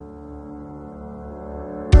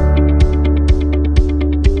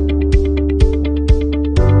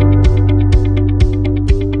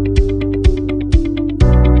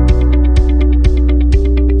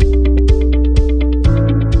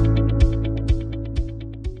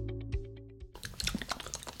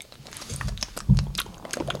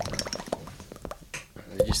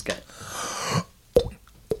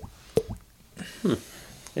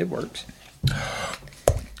It works.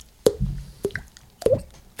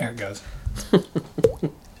 There it goes.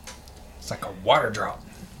 It's like a water drop.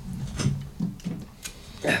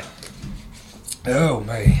 Oh,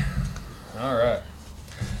 man. All right.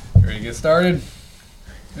 Ready to get started?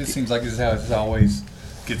 This seems like this is how it always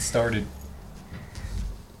gets started.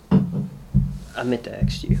 I meant to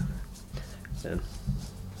ask you.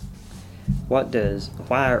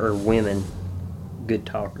 Why are women good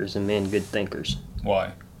talkers and men good thinkers?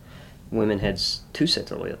 Why? Women has two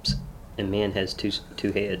sets of lips, and men has two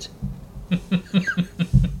heads.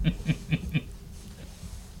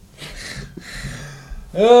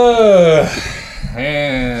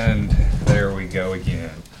 And there we go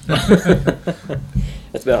again.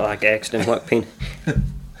 It's about like asking what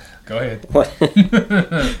Go ahead.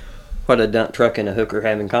 What a dump truck and a hooker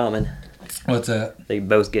have in common. What's that? They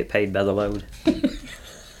both get paid by the load.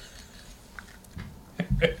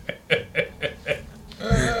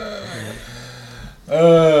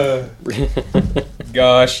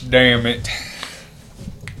 Gosh damn it.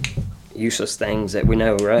 Useless things that we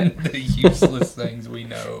know, right? The useless things we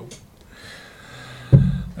know.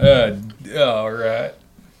 All right.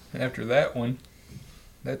 After that one,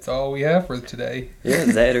 that's all we have for today. Yeah,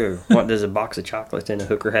 that or what does a box of chocolates and a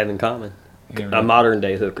hooker have in common? A modern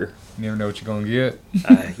day hooker. You never know what you're going to get.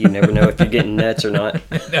 You never know if you're getting nuts or not.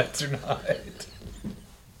 Nuts or not.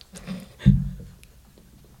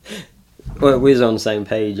 Well, we was on the same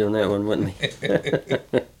page on that one, wasn't we?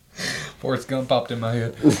 Forrest Gump popped in my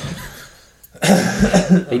head.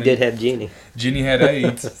 He did have Jenny. Jenny had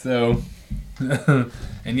AIDS, so... And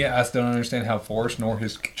yeah, I still don't understand how Forrest nor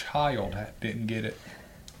his child didn't get it.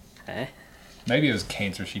 Maybe it was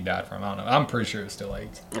cancer she died from. I don't know. I'm pretty sure it's still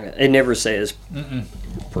AIDS. It never says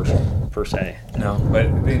per se. No,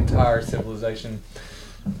 but the entire civilization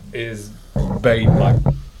is betting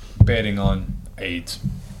on AIDS.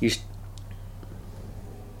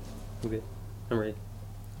 Okay, I'm ready.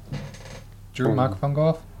 Did your microphone go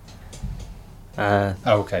off? Oh,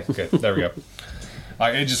 okay, good. There we go.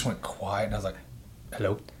 It just went quiet, and I was like,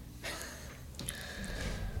 hello?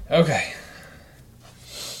 Okay.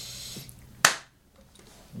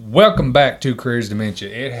 Welcome back to Creators Dementia.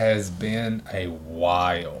 It has been a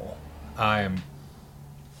while.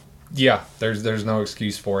 There's no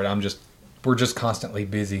excuse for it. We're just constantly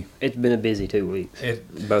busy. It's been a busy 2 weeks.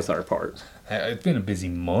 Both our parts. It's been a busy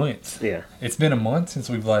month. Yeah. It's been a month since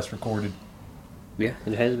we've last recorded. Yeah,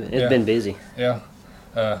 it has been. It's been busy. Yeah.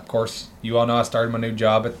 Of course, you all know I started my new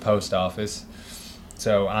job at the post office.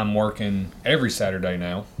 So I'm working every Saturday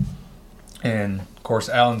now. And, of course,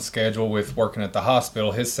 Alan's schedule with working at the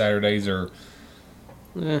hospital, his Saturdays are...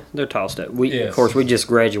 they're tossed up. Of course, we just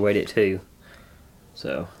graduated, too.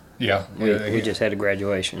 So... Yeah. We just had a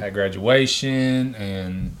graduation. Had graduation,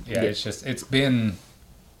 and it's been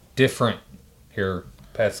different here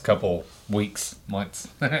past couple weeks, months.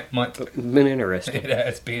 Been interesting. It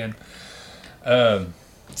has been.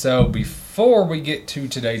 So before we get to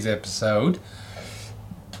today's episode,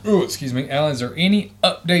 Alan, is there any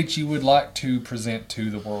updates you would like to present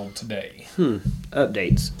to the world today?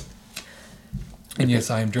 Updates. And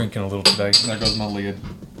yes, I am drinking a little today. There goes my lid.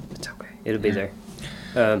 It's okay. It'll be there.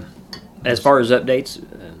 As far as updates,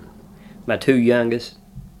 my two youngest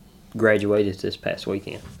graduated this past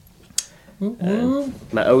weekend.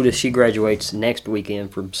 My oldest, she graduates next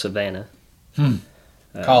weekend from Savannah.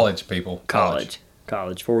 College, people. College.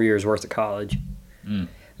 4 years worth of college.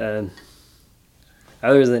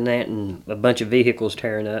 Other than that, and a bunch of vehicles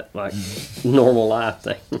tearing up, like normal life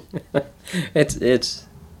thing.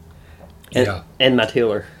 And my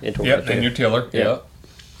tiller. Yep, and your tiller. Yep.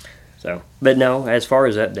 So, but no, as far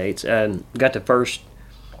as updates, got the first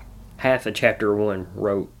half of chapter 1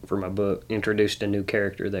 wrote for my book, introduced a new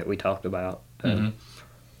character that we talked about.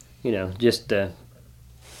 Just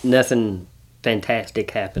nothing fantastic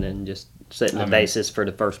happening, just setting the basis for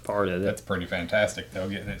the first part of it. That's pretty fantastic, though,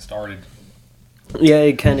 getting it started. Yeah,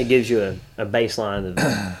 it kind of gives you a baseline of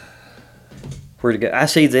where to go. I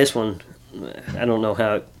see this one, I don't know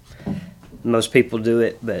how most people do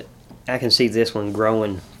it, but I can see this one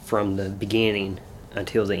growing from the beginning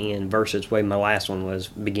until the end versus the way my last one was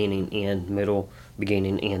beginning, end, middle,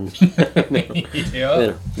 beginning, end.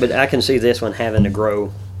 Yeah. But I can see this one having to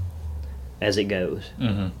grow as it goes.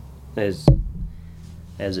 As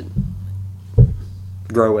it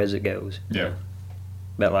goes. Yeah.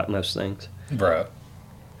 About like most things. Bruh. How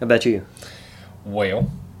about you?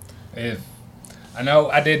 Well, I know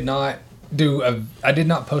I did not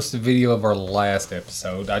post a video of our last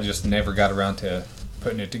episode. I just never got around to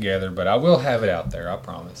putting it together, but I will have it out there, I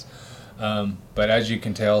promise. But as you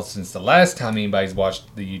can tell, since the last time anybody's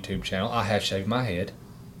watched the YouTube channel, I have shaved my head.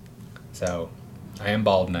 So I am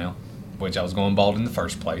bald now, which I was going bald in the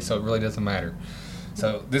first place, so it really doesn't matter.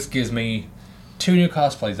 So this gives me 2 new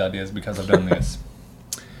cosplays ideas because I've done this.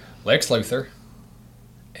 Lex Luthor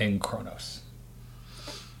and Kronos.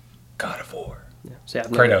 God of War. Yeah. See,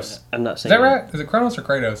 Kratos. I'm not Is saying that right? Is it Kronos or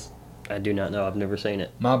Kratos? I do not know. I've never seen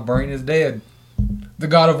it. My brain is dead. The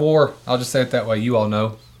God of War. I'll just say it that way. You all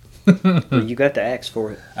know. Well, you got the axe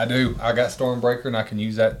for it. I do. I got Stormbreaker, and I can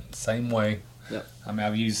use that same way. Yep. I mean,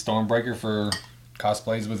 I've used Stormbreaker for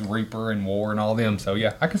cosplays with Reaper and War and all them. So,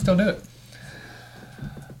 yeah, I can still do it.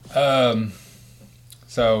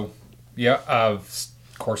 So, yeah, I've,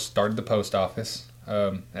 of course, started the post office.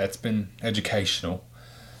 That's been educational.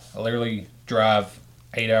 I literally drive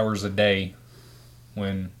 8 hours a day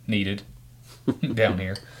when needed down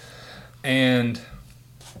here. And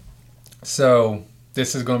so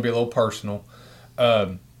this is going to be a little personal.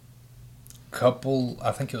 I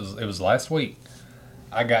think it was last week,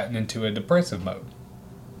 I got into a depressive mode.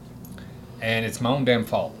 And it's my own damn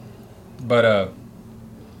fault. But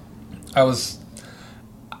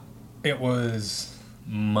it was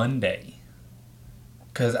Monday,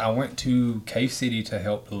 because I went to Cave City to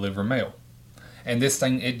help deliver mail. And this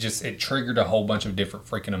thing, it triggered a whole bunch of different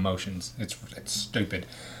freaking emotions. It's stupid.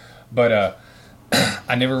 But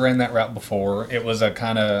I never ran that route before. It was a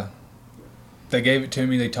kind of, they gave it to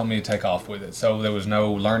me, they told me to take off with it. So there was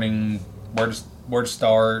no learning where to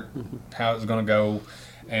start, how it was going to go.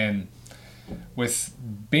 And with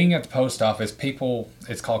being at the post office,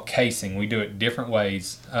 it's called casing. We do it different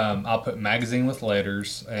ways. I'll put magazine with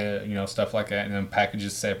letters, stuff like that, and then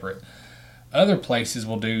packages separate. Other places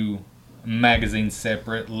will do magazines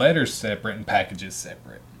separate, letters separate, and packages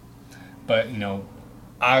separate. But,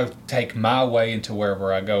 I take my way into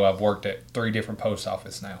wherever I go. I've worked at 3 different post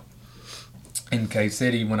offices now. In Cave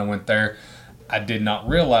City, when I went there, I did not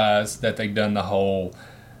realize that they'd done the whole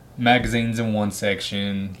magazines in one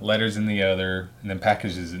section, letters in the other, and then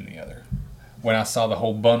packages in the other. When I saw the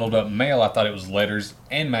whole bundled up mail, I thought it was letters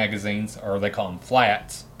and magazines, or they call them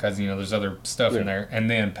flats, because there's other stuff in there,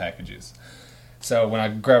 and then packages. So when I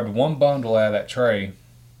grabbed one bundle out of that tray,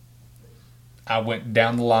 I went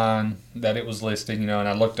down the line that it was listed, and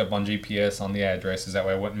I looked up on GPS on the addresses, that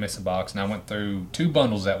way I wouldn't miss a box, and I went through 2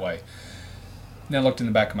 bundles that way. Then I looked in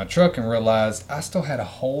the back of my truck and realized I still had a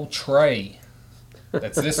whole tray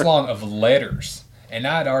that's this long of letters, and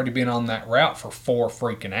I had already been on that route for 4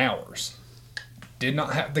 freaking hours. Did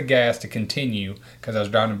not have the gas to continue because I was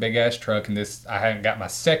driving a big ass truck, and I hadn't got my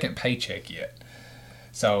second paycheck yet.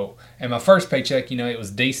 So, and my first paycheck, it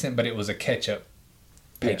was decent, but it was a catch-up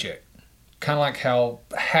paycheck. Kind of like how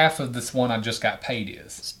half of this one I just got paid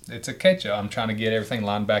is. It's a catch-up. I'm trying to get everything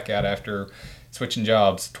lined back out after switching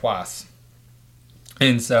jobs twice.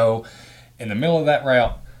 And so, in the middle of that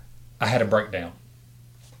route, I had a breakdown.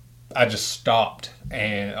 I just stopped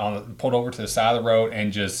and pulled over to the side of the road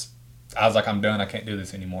and I was like, I'm done. I can't do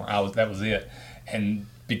this anymore. That was it. And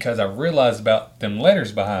because I realized about them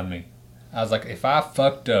letters behind me, I was like, if I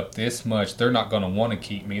fucked up this much, they're not going to want to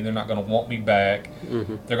keep me. They're not going to want me back.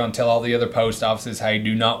 Mm-hmm. They're going to tell all the other post offices, hey,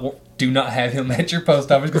 do not have him at your post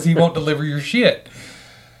office because he won't deliver your shit.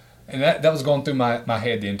 And that was going through my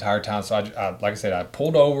head the entire time. So, I like I said, I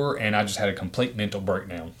pulled over and I just had a complete mental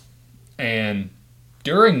breakdown. And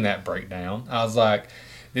during that breakdown, I was like,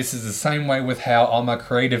 this is the same way with how all my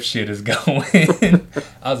creative shit is going.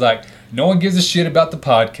 I was like, no one gives a shit about the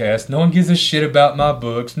podcast. No one gives a shit about my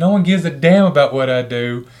books. No one gives a damn about what I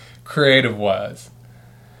do creative-wise.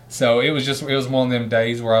 So it was one of them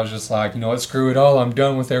days where I was just like, what, screw it all. I'm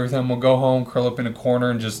done with everything. I'm going to go home, curl up in a corner,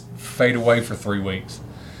 and just fade away for 3 weeks.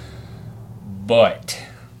 But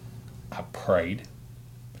I prayed.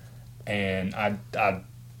 And I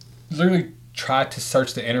literally tried to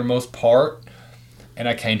search the innermost part, and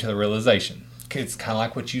I came to the realization. It's kind of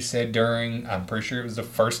like what you said I'm pretty sure it was the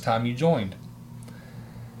first time you joined.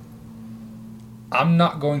 I'm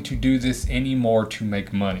not going to do this anymore to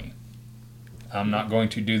make money. I'm not going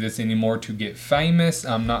to do this anymore to get famous.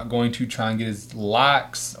 I'm not going to try and get his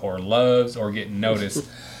likes or loves or get noticed.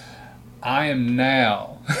 I am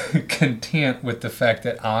now content with the fact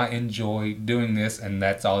that I enjoy doing this, and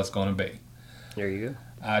that's all it's going to be. There you go.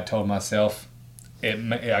 I told myself,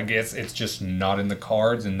 I guess it's just not in the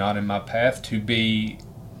cards and not in my path to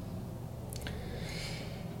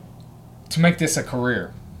make this a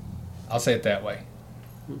career. I'll say it that way.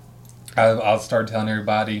 I'll start telling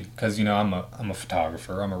everybody, because I'm a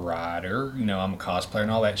photographer, I'm a writer, I'm a cosplayer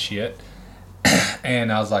and all that shit.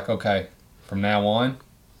 And I was like, okay, from now on,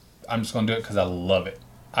 I'm just gonna do it because I love it.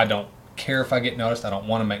 I don't care if I get noticed. I don't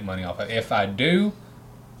want to make money off it. If I do,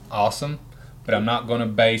 awesome. but I'm not going to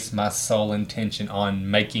base my sole intention on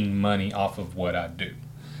making money off of what I do.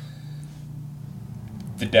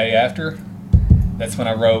 The day after, that's when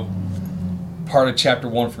I wrote part of chapter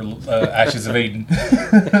 1 for Ashes of Eden.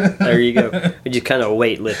 There you go. It just kind of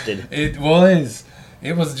weight lifted. It was.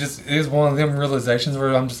 It was one of them realizations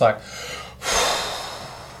where I'm just like,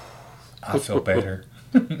 I feel better.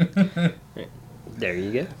 There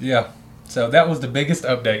you go. Yeah. So that was the biggest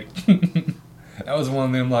update. That was one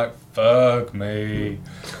of them like, fuck me.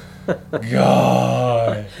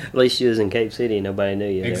 God. At least you was in Cape City and nobody knew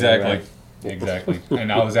you. Exactly. Right? Exactly.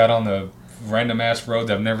 And I was out on the random ass road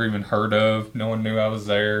that I've never even heard of. No one knew I was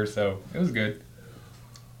there, so it was good.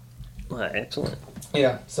 Well, excellent.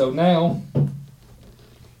 Yeah. So now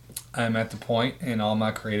I'm at the point in all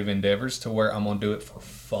my creative endeavors to where I'm gonna do it for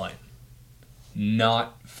fun,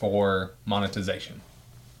 not for monetization.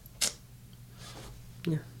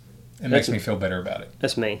 Yeah. It makes me feel better about it.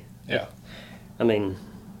 That's me. Yeah. I mean,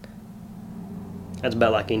 that's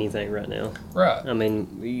about like anything right now. Right. I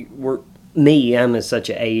mean, I'm at such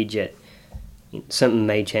an age that something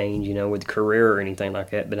may change, with career or anything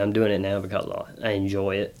like that, but I'm doing it now because I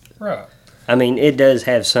enjoy it. Right. I mean, it does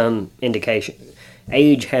have some indication.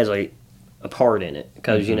 Age has a part in it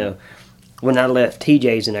because, when I left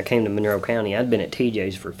TJ's and I came to Monroe County, I'd been at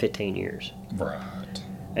TJ's for 15 years. Right.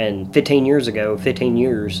 And 15 years ago, 15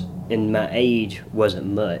 years in my age wasn't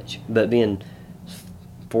much, but being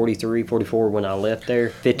 43, 44 when I left there,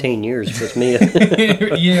 15 years puts me.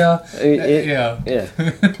 Yeah. Yeah.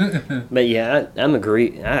 But yeah, I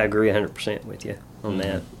agree 100% with you on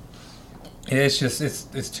that. It's just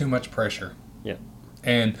it's too much pressure. Yeah.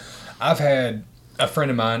 And I've had a friend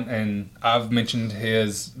of mine, and I've mentioned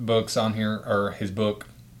his books on here, or his book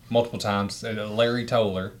multiple times. Larry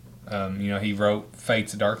Toller. He wrote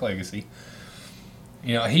Fate's Dark Legacy.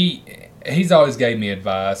 He's always gave me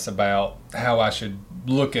advice about how I should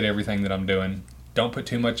look at everything that I'm doing. Don't put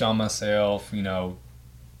too much on myself.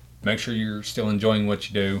 Make sure you're still enjoying what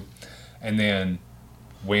you do. And then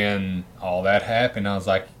when all that happened, I was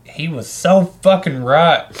like, he was so fucking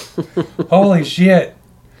right. Holy shit.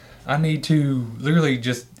 I need to literally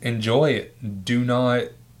just enjoy it. Do not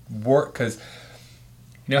work, because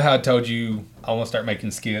you know how I told you I want to start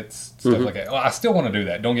making skits, stuff like that. Well, I still want to do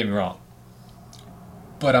that, don't get me wrong.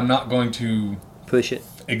 But I'm not going to push it.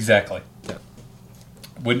 Exactly. Yeah.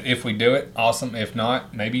 If we do it, awesome. If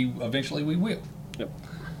not, maybe eventually we will. Yep.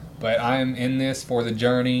 But I'm in this for the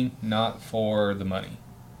journey, not for the money.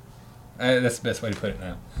 That's the best way to put it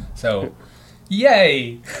now. So,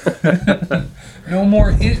 yay! No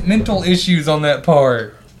more mental issues on that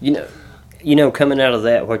part. Coming out of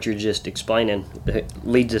that, what you're just explaining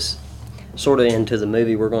leads us sort of into the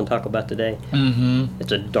movie we're going to talk about today. Mm-hmm.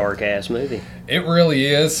 It's a dark-ass movie. It really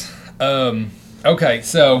is. Okay,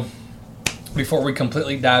 so before we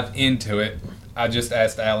completely dive into it, I just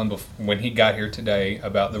asked Alan when he got here today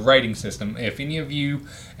about the rating system. If any of you,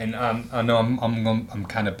 and I know I'm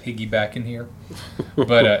kind of piggybacking here,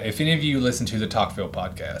 but if any of you listen to the Talkville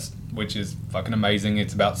podcast, which is fucking amazing,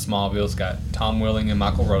 it's about Smallville. It's got Tom Welling and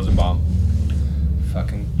Michael Rosenbaum.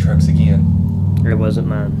 Fucking trucks again. It wasn't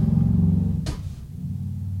mine.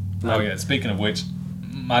 Oh yeah. Speaking of which,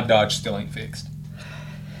 my Dodge still ain't fixed.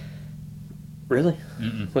 Really?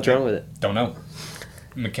 Mm-mm. What's wrong with it? Don't know.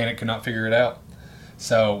 Mechanic could not figure it out.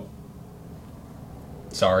 So,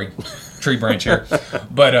 sorry, tree branch here.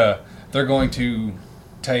 But they're going to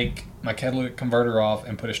take my catalytic converter off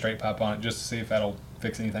and put a straight pipe on it just to see if that'll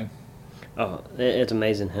fix anything. Oh, it's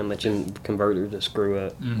amazing how much in converter to screw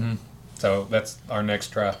up. Mm-hmm. So that's our next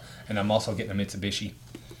try. And I'm also getting a Mitsubishi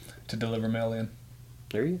to deliver mail in.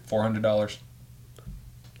 There you go. $400.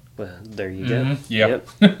 Well, there you go. Mm-hmm. Yep.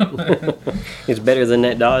 It's better than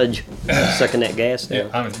that Dodge sucking that gas down.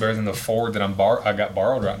 Yeah, it's better than the Ford that I got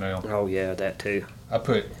borrowed right now. Oh yeah, that too. I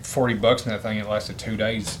put $40 in that thing. It lasted 2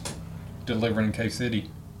 days delivering in Cave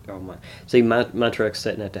City. Oh my! See, my truck's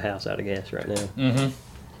sitting at the house out of gas right now. Mm-hmm.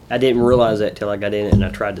 I didn't realize that till I got in it and I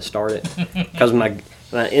tried to start it because my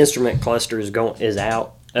instrument cluster is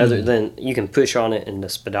out. Other than you can push on it and the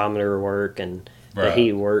speedometer will work and the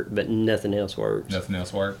heat work, but nothing else works. Nothing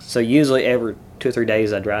else works. So usually every 2 or 3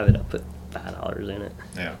 days I drive it, I put $5 in it.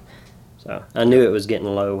 Yeah. So I knew it was getting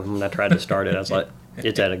low, and when I tried to start it, I was like,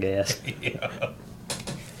 it's out of gas. Yeah.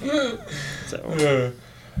 So.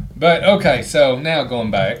 But okay, so now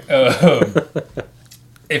going back,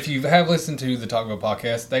 if you have listened to the Talkville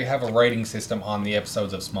podcast, they have a rating system on the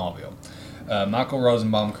episodes of Smallville. Michael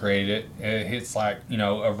Rosenbaum created it. It's like,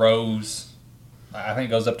 a rose. I think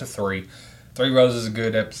it goes up to 3. 3 roses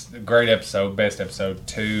is a great episode, best episode.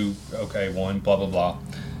 2, okay, 1, blah blah blah,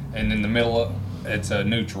 and in the middle it's a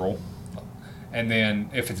neutral. And then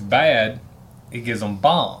if it's bad, it gives them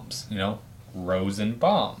bombs. You know,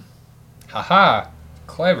 Rosenbaum. Haha,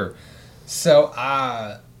 clever. So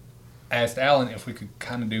I asked Alan if we could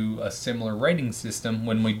kind of do a similar rating system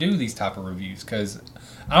when we do these type of reviews, because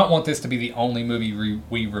I don't want this to be the only movie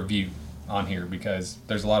we review on here, because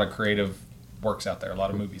there's a lot of creative works out there, a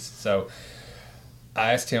lot of movies. So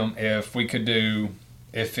I asked him if we could do,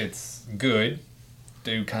 if it's good,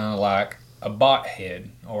 do kind of like a bot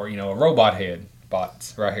head, or a robot head.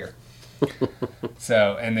 Bots right here.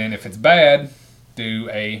 So, and then if it's bad, do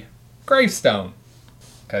a gravestone,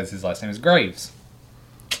 because his last name is Graves.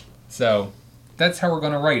 So that's how we're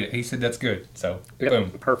going to rate it. He said that's good. So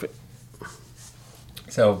boom, perfect.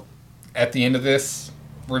 So at the end of this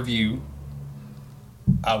review,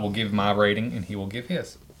 I will give my rating and he will give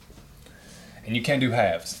his. And you can do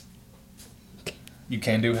halves. You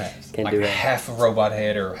can do halves. Can like do half a robot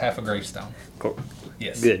head or half a gravestone. Cool.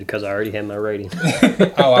 Yes. Good, because I already have my rating.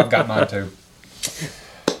 Oh, I've got mine too.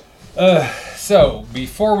 So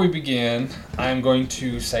before we begin, I'm going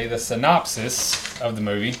to say the synopsis of the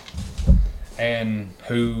movie and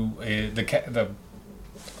who is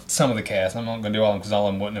some of the cast. I'm not going to do all of them because all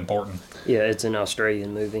of them wasn't important. Yeah, it's an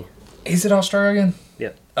Australian movie. Is it Australian?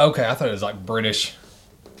 Yeah. Okay, I thought it was like British.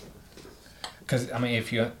 Because, I mean,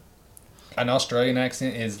 an Australian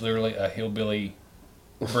accent is literally a hillbilly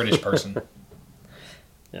British person.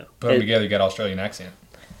 Yeah. Put them together, you got Australian accent.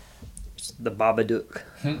 It's the Babadook.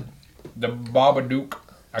 The Babadook.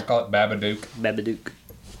 I call it Babadook. Babadook.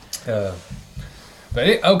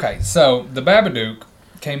 Okay, so the Babadook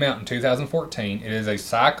came out in 2014. It is a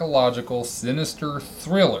psychological, sinister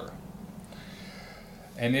thriller.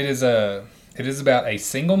 And it is about a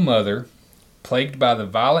single mother plagued by the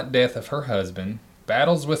violent death of her husband,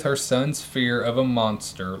 battles with her son's fear of a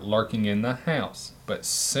monster lurking in the house, but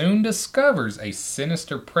soon discovers a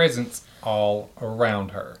sinister presence all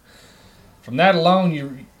around her. From that alone,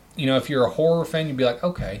 you know, if you're a horror fan, you'd be like,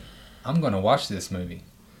 okay, I'm going to watch this movie.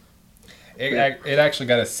 It actually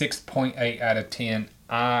got a 6.8 out of 10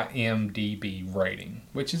 IMDb rating,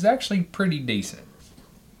 which is actually pretty decent.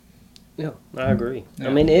 Yeah, I agree. Yeah.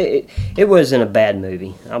 I mean, it wasn't a bad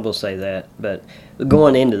movie. I will say that. But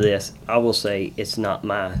going into this, I will say it's not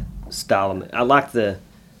my style. I like the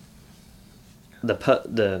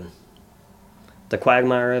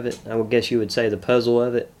quagmire of it. I would guess you would say the puzzle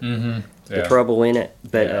of it. Mm-hmm. The trouble in it.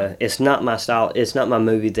 But it's not my style. It's not my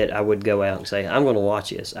movie that I would go out and say, I'm going to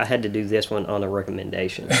watch this. I had to do this one on a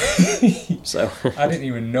recommendation. So I didn't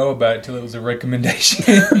even know about it till it was a recommendation.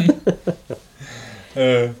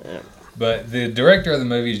 But the director of the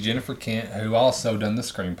movie is Jennifer Kent, who also done the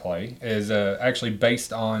screenplay. Is actually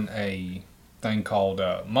based on a thing called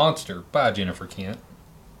Monster by Jennifer Kent.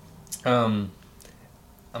 I'm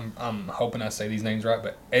hoping I say these names right,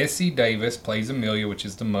 but Essie Davis plays Amelia, which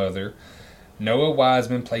is the mother. Noah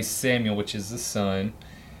Wiseman plays Samuel, which is the son.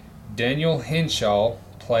 Daniel Henshaw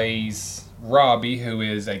plays Robbie, who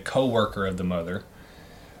is a co-worker of the mother.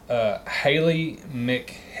 Haley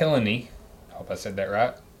McHillany, I hope I said that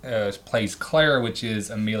right, plays Clara, which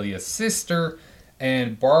is Amelia's sister.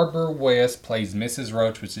 And Barbara West plays Mrs.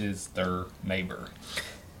 Roach, which is their neighbor.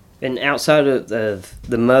 And outside of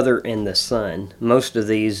the mother and the son, most of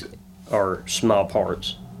these are small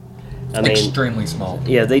parts. I mean, extremely small.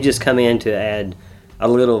 Yeah, they just come in to add a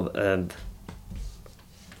little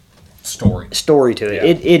story to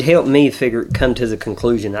it. Yeah. It helped me come to the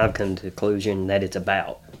conclusion I've come to the conclusion that it's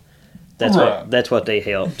about. That's what they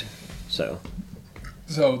helped. So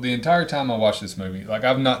the entire time I watched this movie, like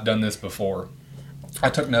I've not done this before, I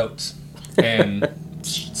took notes and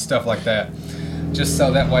stuff like that. Just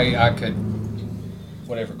so that way I could,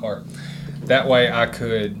 that way I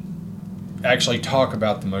could actually talk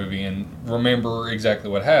about the movie and remember exactly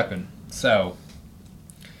what happened. So,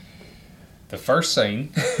 the first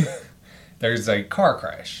scene, there's a car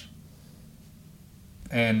crash.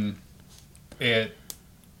 And it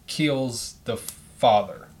kills the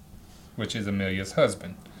father, which is Amelia's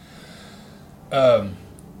husband.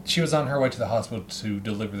 She was on her way to the hospital to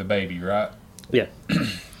deliver the baby, right? yeah,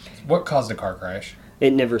 What caused the car crash?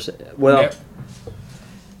 it never said. Well,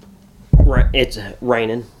 it's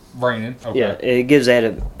raining. Raining. Okay. Yeah, it gives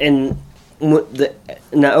that in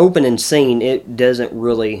the opening scene. It doesn't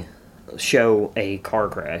really show a car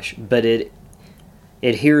crash, but it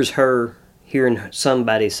hears her hearing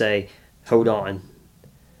somebody say, "Hold on,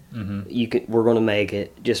 we're going to make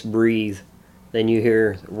it. Just breathe." Then you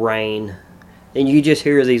hear rain, and you just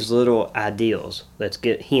hear these little ideals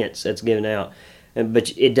hints that's given out,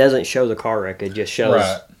 but it doesn't show the car wreck. It just shows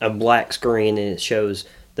a black screen, and it shows.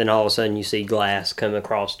 Then all of a sudden you see glass come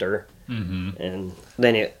across her, and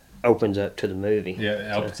then opens up to the movie. Yeah,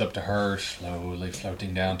 it opens up to her slowly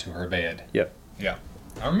floating down to her bed. Yep. Yeah,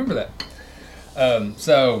 I remember that.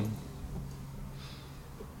 So,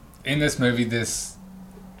 in this movie,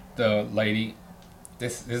 the lady,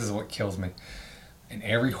 this is what kills me. In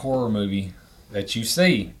every horror movie that you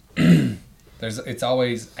see, it's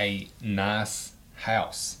always a nice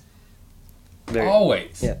house.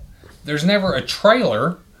 Always. Yeah. There's never a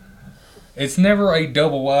trailer. It's never a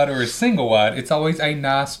double wide or a single wide. It's always a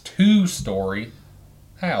nice 2-story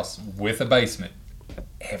house with a basement.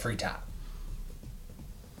 Every time.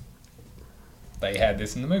 They had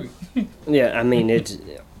this in the movie. Yeah, I mean, it's...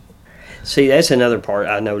 See, that's another part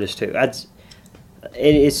I noticed, too.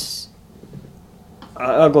 It's...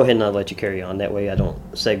 I'll go ahead and I'll let you carry on. That way I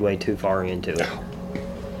don't segue too far into it.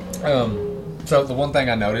 So the one thing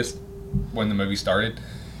I noticed when the movie started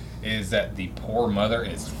is that the poor mother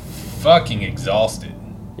is fucking exhausted.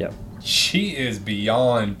 Yep. She is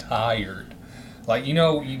beyond tired. Like, you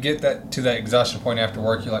know, you get that to that exhaustion point after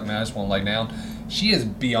work, you're like, man, I just want to lay down. She is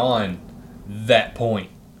beyond that point.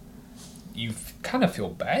 You kind of feel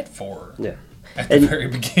bad for her. Yeah. At the very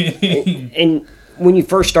beginning. And when you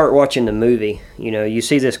first start watching the movie, you know, you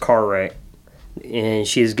see this car wreck, and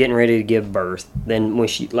she's getting ready to give birth. Then when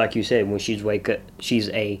she, like you said, when she's wake up,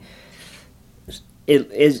 I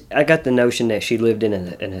got the notion that she lived in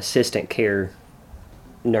an assistant care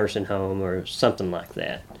nursing home or something like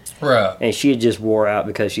that. Right. And she just wore out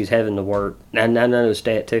because she's having to work. And I noticed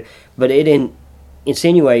that too. But it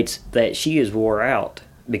insinuates that she is wore out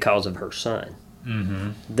because of her son.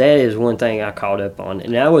 Mm-hmm. That is one thing I caught up on.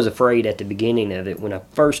 And I was afraid at the beginning of it, when I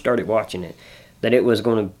first started watching it, that it was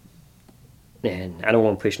going to, and I don't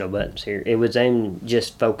want to push no buttons here, it was aimed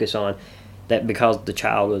just focus on that because the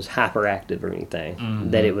child was hyperactive or anything,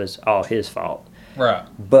 that it was all his fault. Right.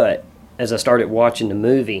 But as I started watching the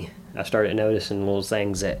movie, I started noticing little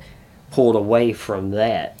things that pulled away from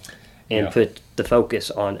that and put the focus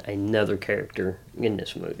on another character in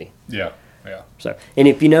this movie. Yeah. Yeah. So, and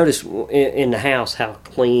if you notice in the house how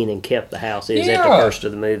clean and kept the house is at the first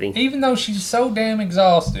of the movie. Even though she's so damn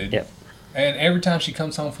exhausted. Yep. And every time she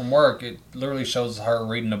comes home from work, it literally shows her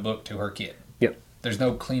reading a book to her kid. Yep. There's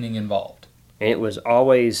no cleaning involved. And it was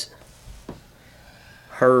always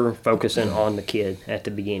her focusing on the kid at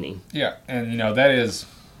the beginning. Yeah, and you know, that is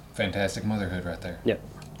fantastic motherhood right there. Yep.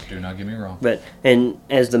 Do not get me wrong. But, and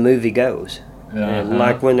as the movie goes, and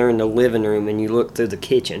like when they're in the living room and you look through the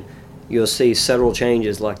kitchen, you'll see subtle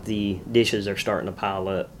changes, like the dishes are starting to pile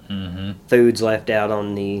up. Mm-hmm. Food's left out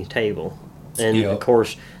on the table. And, of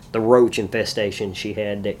course, the roach infestation she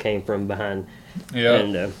had that came from behind. Yeah.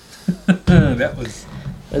 And that was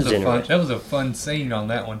a fun scene on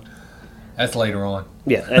that one. That's later on.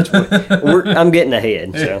 Yeah, that's what I'm getting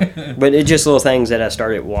ahead. So, but it's just little things that I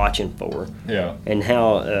started watching for. Yeah. And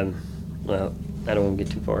how, well, I don't want to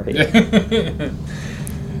get too far ahead.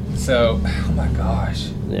 So, oh my gosh.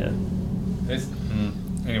 Yeah.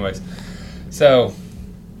 Anyways, so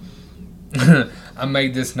I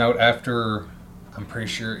made this note after, I'm pretty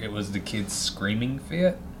sure it was the kid's screaming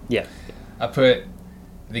fit. Yeah. I put,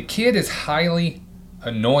 the kid is highly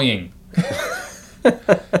annoying.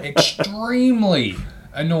 Extremely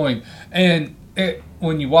annoying. And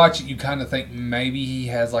when you watch it, you kind of think maybe he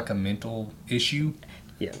has like a mental issue.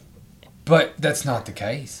 Yeah. But that's not the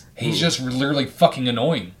case. He's just literally fucking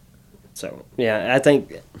annoying. So, yeah, I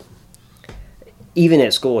think even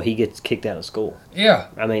at school, he gets kicked out of school. Yeah.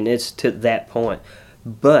 I mean, it's to that point.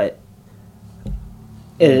 But,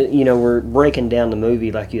 you know, we're breaking down the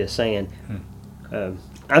movie like you were saying.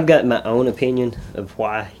 I've got my own opinion of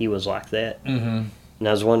why he was like that. Mm-hmm. And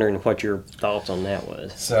I was wondering what your thoughts on that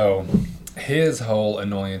was. So, his whole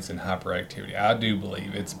annoyance and hyperactivity, I do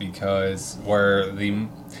believe it's because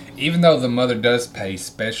even though the mother does pay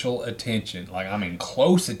special attention, like I mean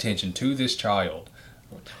close attention to this child,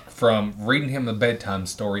 from reading him a bedtime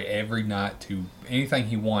story every night to anything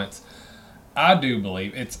he wants, I do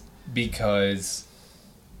believe it's because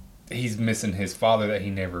he's missing his father that he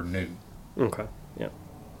never knew. Okay, yeah.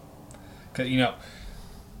 Because, you know,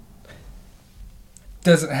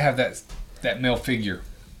 doesn't have that male figure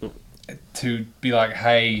to be like,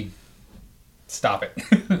 hey, stop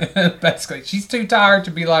it. Basically, she's too tired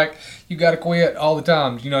to be like, you gotta quit all the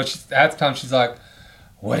time. You know, at the time she's like,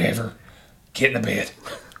 whatever, get in the bed.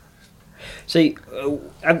 See,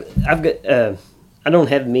 I've got, I don't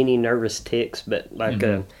have many nervous tics, but like,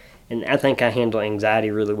 and I think I handle anxiety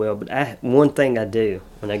really well. But one thing I do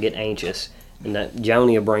when I get anxious, and that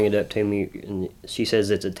Joni will bring it up to me, and she says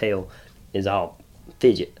it's a tail, is I'll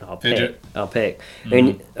fidget, I'll peck,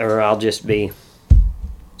 or I'll just be,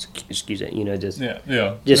 excuse it, you know,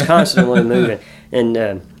 just constantly moving.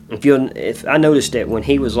 And if I noticed that when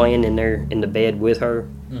he was laying in there in the bed with her,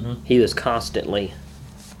 he was constantly.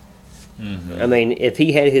 I mean, if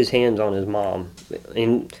he had his hands on his mom,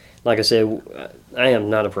 and like I said, I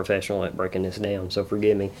am not a professional at breaking this down, so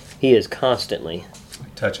forgive me. He is constantly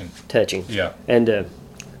touching. Yeah. And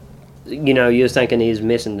you're thinking he's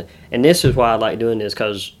missing, and this is why I like doing this,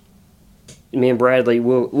 because me and Bradley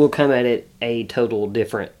will come at it a total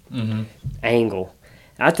different angle.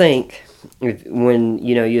 I think when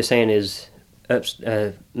you're saying is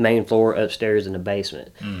main floor, upstairs, and the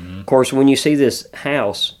basement. Of course, when you see this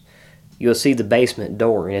house, you'll see the basement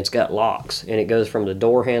door, and it's got locks, and it goes from the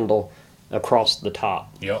door handle across the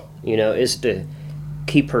top. Yep. It's to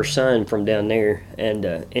keep her son from down there,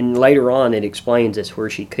 and later on it explains it's where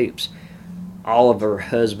she keeps all of her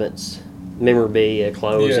husband's memorabilia,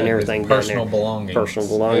 clothes, and everything personal down there. Belongings. Personal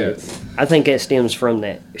belongings. Yes. I think that stems from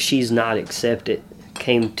that she's not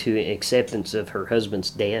came to acceptance of her husband's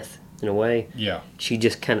death in a way. Yeah. She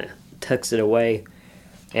just kind of tucks it away,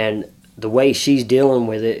 and the way she's dealing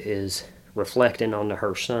with it is reflecting onto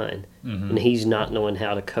her son, and he's not knowing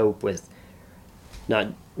how to cope with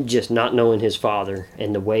not knowing his father,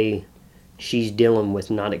 and the way she's dealing with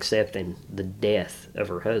not accepting the death of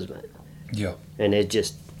her husband. Yeah. And it's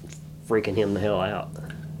just freaking him the hell out.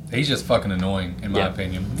 He's just fucking annoying, in my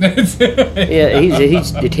opinion. Yeah,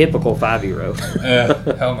 he's the typical 5-year-old.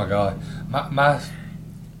 Oh my god,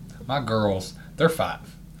 my girls, they're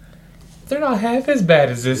 5. They're not half as bad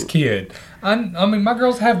as this kid. I mean, my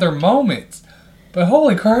girls have their moments, but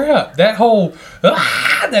holy crap, that whole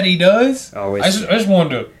that he does. Oh, I just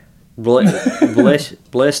wanted to.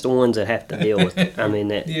 Bless the ones that have to deal with it. I mean,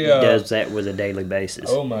 that does that with a daily basis.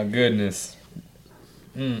 Oh my goodness.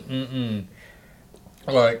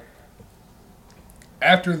 Like,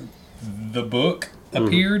 after the book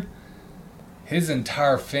appeared, his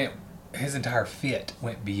entire fit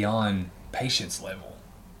went beyond patience level.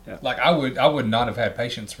 Yeah. Like, I would not have had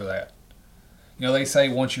patience for that. They say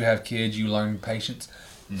once you have kids, you learn patience.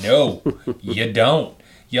 No, you don't.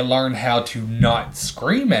 You learn how to not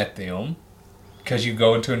scream at them, because you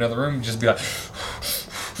go into another room and just be like...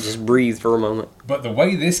 Just breathe for a moment. But the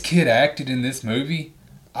way this kid acted in this movie,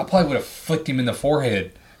 I probably would have flicked him in the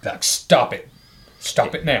forehead. Like, stop it.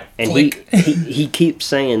 Stop it now. And he keeps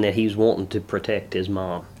saying that he's wanting to protect his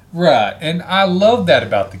mom. Right. And I love that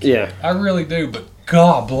about the kid. Yeah. I really do. But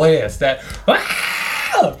God bless that.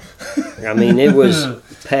 I mean, it was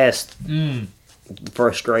past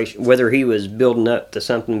frustration. Whether he was building up to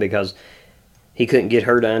something because he couldn't get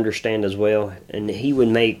her to understand as well. And he would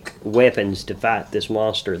make weapons to fight this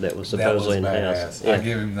monster that was supposedly in the house. Yeah. I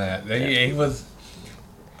give him that. He was...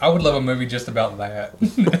 I would love a movie just about that.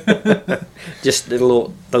 Just a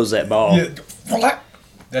little throws that ball. Yeah, flap.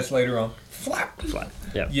 That's later on. Flap. Flap.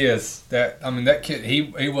 Yeah. Yes, that kid.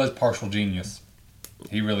 He was partial genius.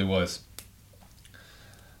 He really was.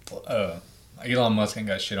 Elon Musk ain't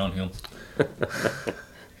got shit on him.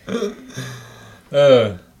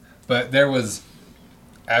 But there was,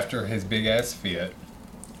 after his big ass fit,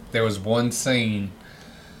 there was one scene.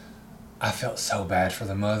 I felt so bad for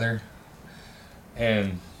the mother,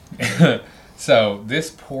 and. So this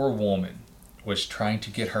poor woman was trying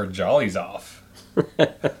to get her jollies off.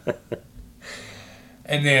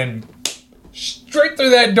 And then straight through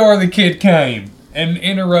that door the kid came and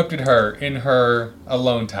interrupted her in her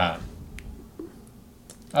alone time.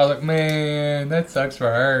 I was like, man, that sucks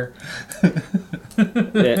for her.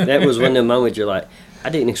 that was one of the moments you're like, I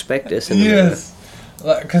didn't expect this. Yes.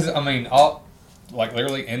 Because, I mean,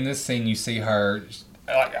 literally in this scene you see her...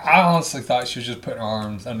 I honestly thought she was just putting her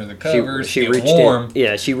arms under the covers. She get reached warm.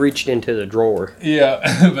 She reached into the drawer.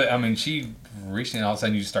 Yeah, but I mean, she reached in. All of a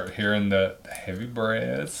sudden, you start hearing the heavy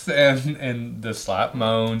breaths and the slight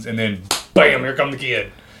moans, and then bam, here come the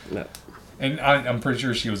kid. No. And I'm pretty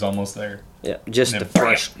sure she was almost there. Yeah, just the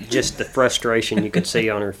frustration you could see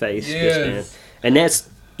on her face. Yes. And that's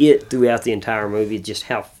it throughout the entire movie. Just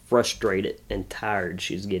how frustrated and tired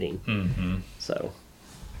she's getting. Mm-hmm. So.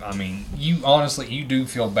 I mean, you do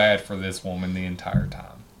feel bad for this woman the entire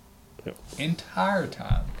time. Yep. Entire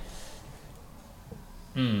time.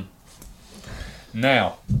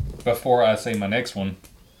 Now, before I say my next one,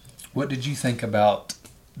 what did you think about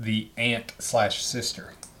the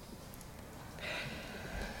aunt/sister?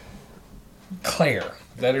 Claire.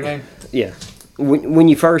 Is that her name? Yeah. When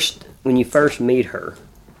you first meet her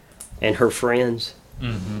and her friends,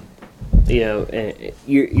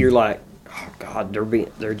 you're like, oh God,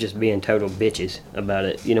 they're just being total bitches about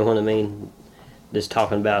it. You know what I mean? Just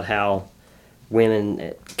talking about how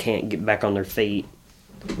women can't get back on their feet.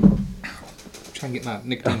 I'm trying to get my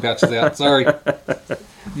nicotine pouches out. Sorry.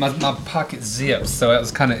 my pocket zips, so that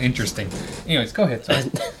was kind of interesting. Anyways, go ahead. Sorry.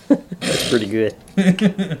 That's pretty good.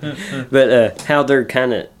 But how they're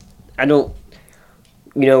kind of, I don't,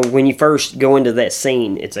 when you first go into that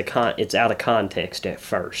scene, it's out of context at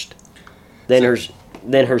first. Then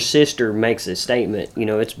her sister makes a statement.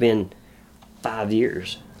 It's been 5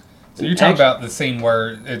 years. So you're talking about the scene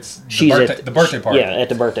where it's the birthday party. Yeah, at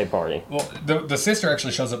the birthday party. Well, the sister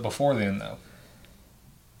actually shows up before then, though.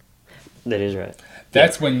 That is right.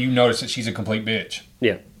 That's when you notice that she's a complete bitch.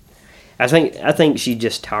 Yeah. I think she's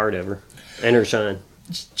just tired of her and her son.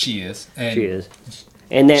 She is.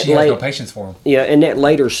 And that she has no patience for him. Yeah, and that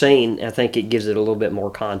later scene, I think it gives it a little bit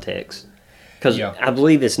more context. Because I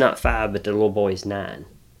believe it's not 5, but the little boy is 9.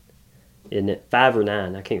 Isn't it? 5 or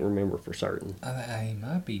 9? I can't remember for certain. He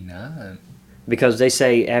might be 9. Because they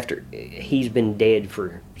say after he's been dead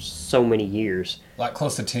for so many years. Like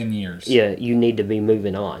close to 10 years. Yeah, you need to be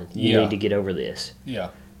moving on. You need to get over this.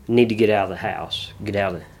 Yeah. You need to get out of the house. Get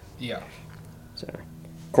out of the... Yeah. So,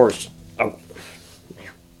 of course... Oh.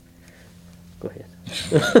 Go ahead.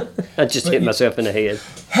 I just hit myself in the head.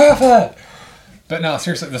 But no,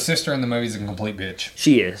 seriously, the sister in the movie is a complete bitch.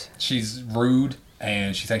 She is. She's rude,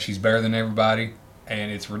 and she thinks she's better than everybody,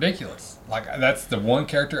 and it's ridiculous. Like, that's the one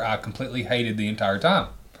character I completely hated the entire time.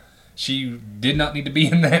 She did not need to be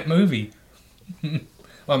in that movie. Well,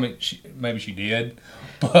 I mean, maybe she did,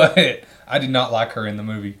 but I did not like her in the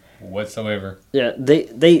movie whatsoever. Yeah,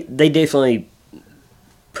 they definitely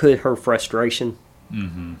put her frustration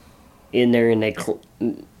in there, and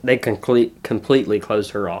they completely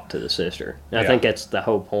closed her off to the sister. And I think that's the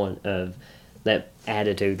whole point of that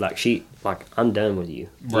attitude. Like I'm done with you.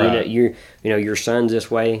 Right. Your son's this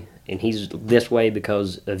way, and he's this way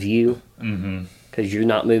because of you. Because you're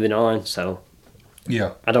not moving on. So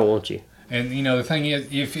yeah, I don't want you. And the thing is,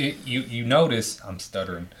 if you notice, I'm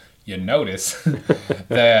stuttering. You notice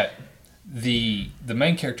that the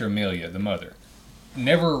main character Amelia, the mother,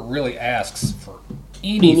 never really asks for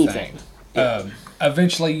anything.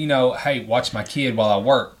 Eventually, hey, watch my kid while I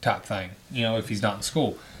work type thing, if he's not in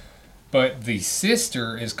school. But the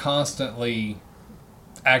sister is constantly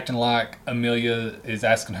acting like Amelia is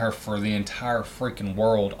asking her for the entire freaking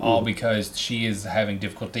world, all because she is having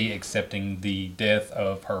difficulty accepting the death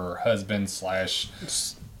of her husband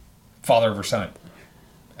 / father of her son.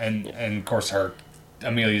 And of course,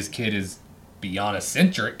 Amelia's kid is beyond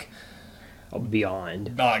eccentric.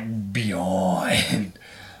 Beyond. Like, beyond.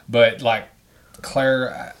 But, like,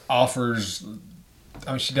 Claire offers...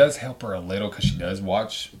 I mean, she does help her a little because she does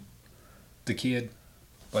watch the kid.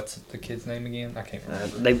 What's the kid's name again? I can't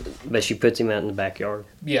remember. But she puts him out in the backyard.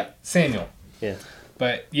 Yeah, Samuel. Yeah.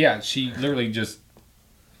 But, yeah, she literally just...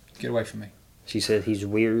 Get away from me. She said he's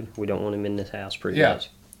weird. We don't want him in this house, pretty much.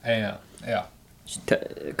 Yeah.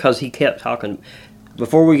 Because he kept talking...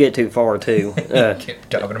 Before we get too far, too... kept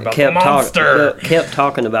talking about the monster! Kept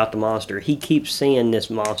talking about the monster. He keeps seeing this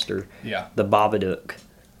monster, the Babadook.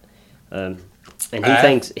 And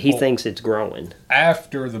he thinks it's growing.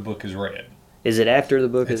 After the book is read. Is it after the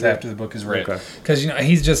book is read? It's after the book is read. Okay. Because,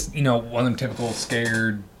 he's just, one of them typical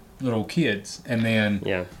scared little kids. And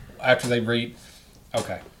then after they read...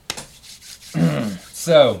 Okay.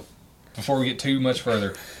 So, before we get too much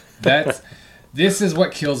further, this is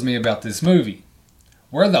what kills me about this movie.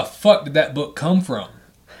 Where the fuck did that book come from?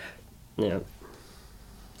 Yeah.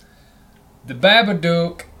 The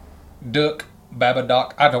Babadook,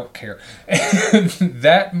 I don't care.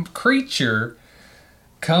 That creature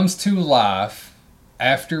comes to life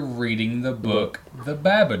after reading the book, The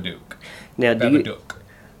Babadook. Now,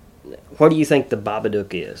 what do you think the Babadook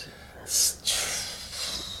is?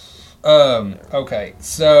 Okay,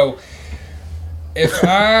 so if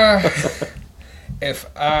I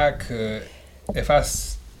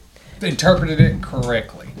interpreted it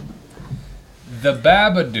correctly, the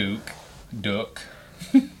Babadook,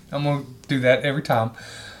 I'm going to do that every time,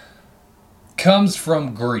 comes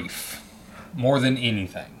from grief more than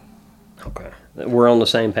anything. Okay. We're on the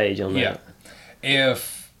same page on that. Yeah.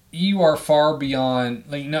 If you are far beyond,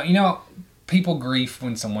 people grieve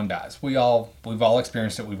when someone dies. We've all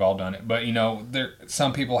experienced it. We've all done it. But,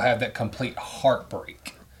 some people have that complete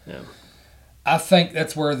heartbreak. Yeah. I think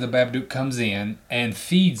that's where the Babadook comes in and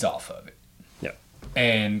feeds off of it. Yeah.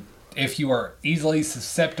 And if you are easily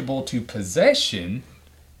susceptible to possession,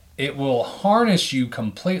 it will harness you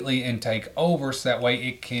completely and take over so that way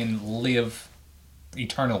it can live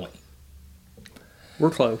eternally.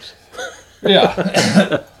 We're close.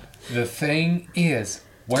 Yeah. The thing is,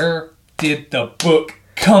 where did the book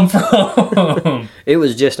come from? It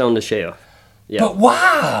was just on the shelf. Yeah. But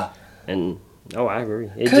why? And I agree.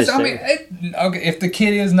 Because if the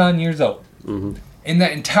kid is 9 years old, in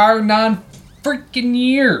that entire 9 freaking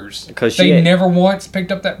years. Because they never once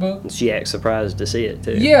picked up that book. She acts surprised to see it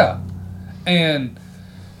too. Yeah, and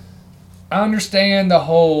I understand the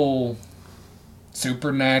whole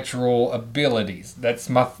supernatural abilities. That's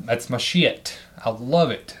my shit. I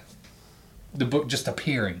love it. The book just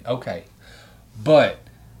appearing, okay, but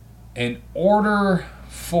in order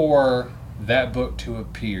for that book to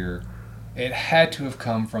appear, it had to have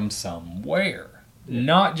come from somewhere.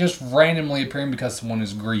 Not just randomly appearing because someone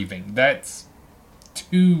is grieving. That's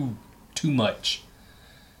too much.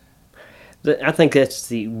 I think that's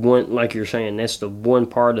the one, like you're saying, that's the one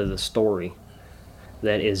part of the story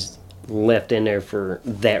that is left in there for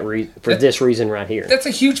this reason right here. That's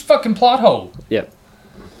a huge fucking plot hole. Yep.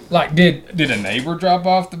 Like, did a neighbor drop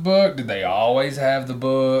off the book? Did they always have the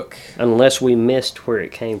book? Unless we missed where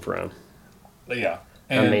it came from. Yeah.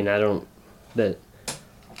 I mean, I don't... But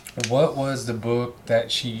what was the book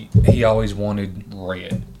that he always wanted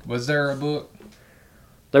read? Was there a book?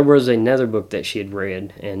 There was another book that she had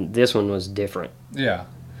read, and this one was different. Yeah.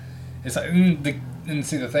 It's like, and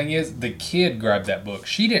see, the thing is, the kid grabbed that book.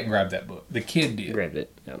 She didn't grab that book. The kid did. Grabbed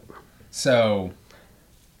it. Yep. So,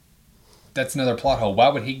 that's another plot hole. Why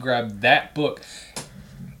would he grab that book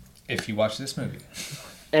if you watch this movie?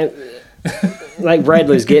 And, like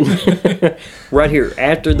Bradley's getting... right here,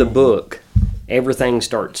 after the book, everything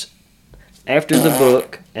starts. After the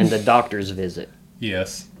book and the doctor's visit.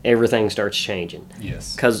 Yes. Everything starts changing.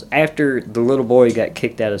 Yes. Because after the little boy got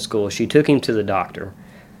kicked out of school, she took him to the doctor.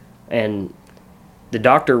 And the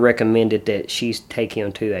doctor recommended that she take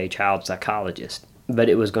him to a child psychologist. But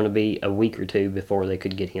it was going to be a week or two before they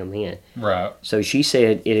could get him in. Right. So she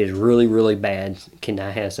said, it is really, really bad. Can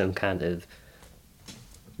I have some kind of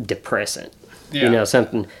depressant? Yeah. You know,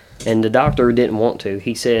 something. And the doctor didn't want to.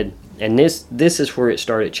 He said, and this is where it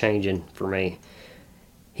started changing for me.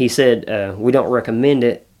 He said, we don't recommend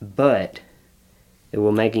it, but it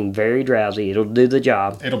will make him very drowsy. It'll do the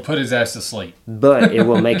job. It'll put his ass to sleep. But it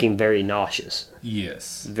will make him very nauseous.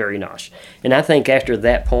 Yes. Very nauseous. And I think after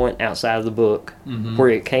that point, outside of the book, where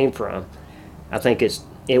it came from, I think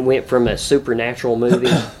it went from a supernatural movie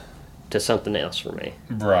to something else for me.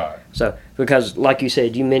 Right. So, because like you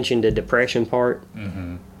said, you mentioned the depression part.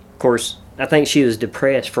 Mm-hmm. Of course, I think she was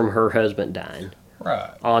depressed from her husband dying.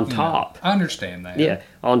 Right. On top. I understand that. Yeah.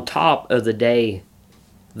 On top of the day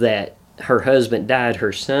that her husband died,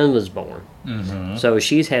 her son was born. Mm-hmm. So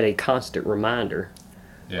she's had a constant reminder.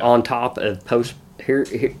 Yeah. On top of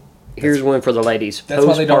here's one for the ladies.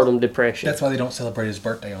 Postpartum depression. That's why they don't celebrate his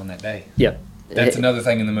birthday on that day. Yeah. That's another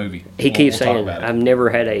thing in the movie. He keeps saying, I've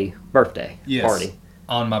never had a birthday party.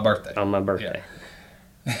 On my birthday. On my birthday.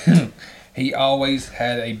 Yeah. He always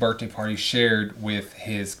had a birthday party shared with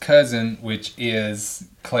his cousin, which is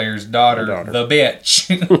Claire's daughter. The bitch.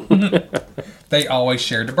 They always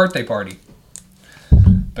shared a birthday party.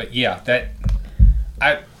 But yeah,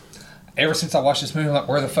 ever since I watched this movie, I'm like,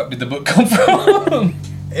 where the fuck did the book come from?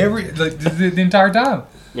 The entire time.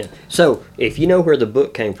 Yeah. So, if you know where the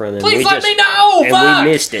book came from, and please let me know. And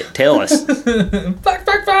we missed it, tell us. Fuck.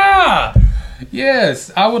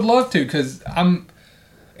 Yes, I would love to, because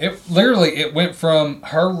it went from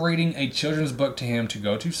her reading a children's book to him to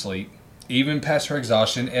go to sleep, even past her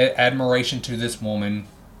exhaustion, admiration to this woman.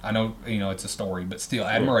 I know, it's a story, but still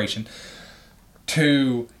admiration,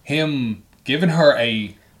 to him giving her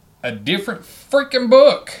a different freaking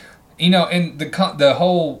book. And the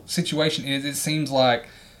whole situation is, it seems like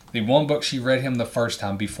the one book she read him the first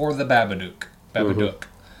time before the Babadook,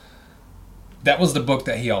 that was the book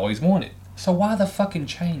that he always wanted. So why the fucking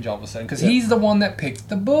change all of a sudden? Because he's the one that picked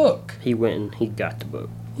the book. He went and he got the book.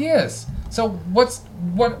 Yes. So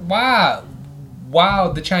why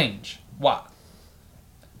the change? Why?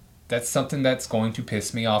 That's something that's going to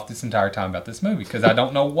piss me off this entire time about this movie, because I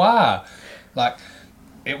don't know why. Like,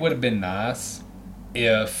 it would have been nice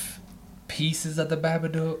if pieces of the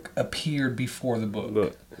Babadook appeared before the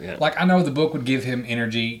book. Yeah. Like, I know the book would give him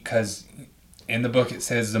energy, because in the book it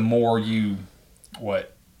says the more you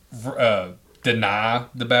deny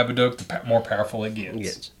the Babadook, the more powerful it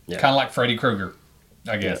gets. Yeah. Kind of like Freddy Krueger,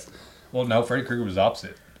 I guess. Yeah. Well, no, Freddy Krueger was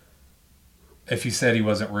opposite. If you said he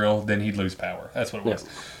wasn't real, then he'd lose power. That's what it was.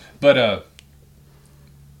 But,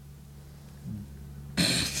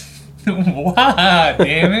 why?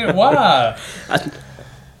 Damn it, why?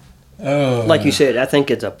 Like you said, I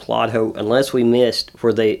think it's a plot hole, unless we missed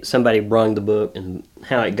where somebody brung the book and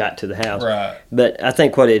how it got to the house. Right. But I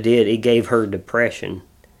think what it did, it gave her depression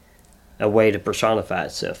a way to personify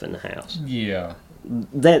itself in the house. Yeah.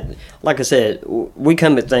 That, like I said, we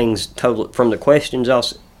come at things totally from the questions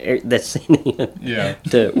that's in. Yeah.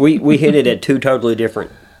 We hit it at two totally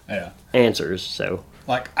different answers. So,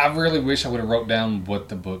 like, I really wish I would have wrote down what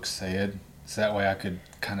the book said, so that way I could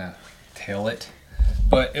kind of tell it.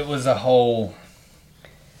 But it was a whole.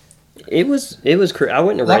 It was. I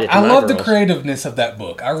wouldn't have read it. I love the creativeness of that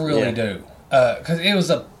book. I really do. Because it was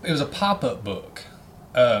a pop-up book.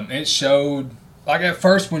 It showed, like, at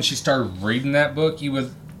first when she started reading that book, you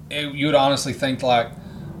would honestly think, like,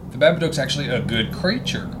 the Babadook's actually a good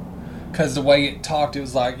creature. Because the way it talked, it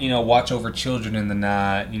was like, watch over children in the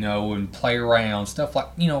night, and play around, stuff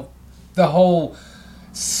like, the whole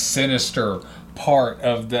sinister part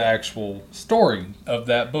of the actual story of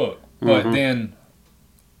that book. But then,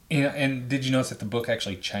 and did you notice that the book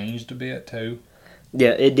actually changed a bit too?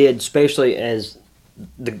 Yeah, it did, especially as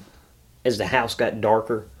the house got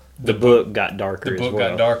darker. The book got darker. The book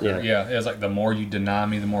got darker. Yeah, it was like, the more you deny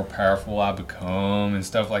me, the more powerful I become, and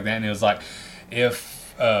stuff like that. And it was like,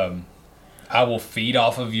 if I will feed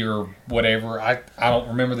off of your whatever. I don't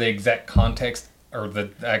remember the exact context or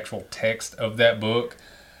the actual text of that book,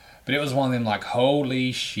 but it was one of them, like,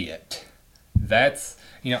 holy shit. That's,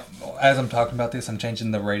 as I'm talking about this, I'm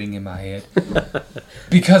changing the rating in my head.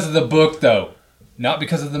 Because of the book, though. Not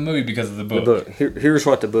because of the movie, because of the book. The book. Here's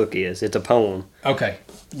what the book is. It's a poem. Okay,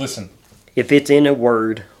 listen. If it's in a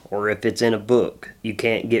word or if it's in a book, you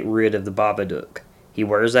can't get rid of the Babadook. He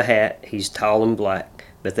wears a hat, he's tall and black,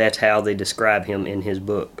 but that's how they describe him in his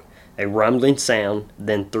book. A rumbling sound,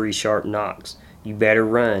 then 3 sharp knocks. You better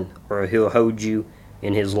run, or he'll hold you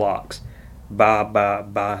in his locks. Ba, ba,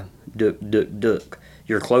 ba, dook, dook, dook.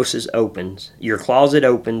 Your closet opens,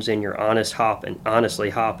 and you're honestly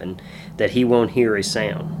hopping, that he won't hear a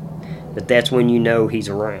sound. But that's when you know he's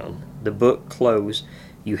around. The book closed,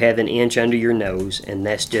 you have an inch under your nose, and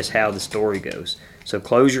that's just how the story goes. So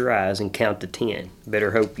close your eyes and count to 10.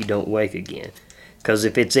 Better hope you don't wake again. 'Cause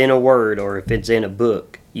if it's in a word or if it's in a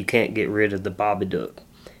book, you can't get rid of the Babadook.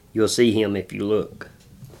 You'll see him if you look.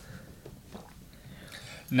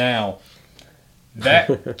 Now,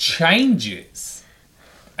 that changes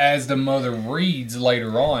as the mother reads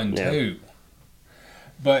later on, too.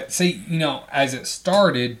 But see, as it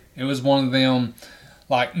started, it was one of them,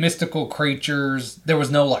 like, mystical creatures. There was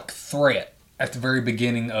no, like, threat at the very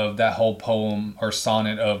beginning of that whole poem or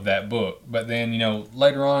sonnet of that book. But then,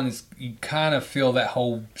 later on, you kind of feel that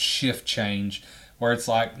whole shift change where it's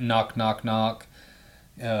like, knock, knock, knock.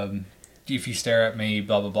 If you stare at me,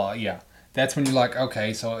 blah, blah, blah. Yeah. That's when you're like,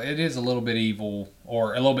 okay, so it is a little bit evil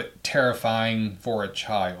or a little bit terrifying for a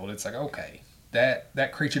child. It's like, okay,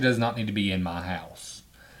 that creature does not need to be in my house.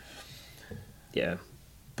 Yeah.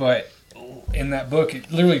 But in that book, it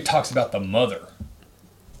literally talks about the mother,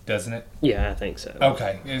 doesn't it? Yeah, I think so.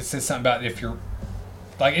 Okay. It says something about if you're,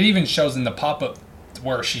 like, it even shows in the pop-up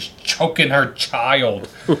where she's choking her child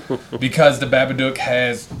because the Babadook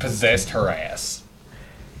has possessed her ass.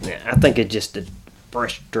 Yeah, I think it's just the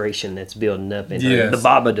frustration that's building up in her. The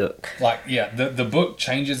Babadook. Like, the book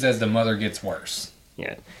changes as the mother gets worse.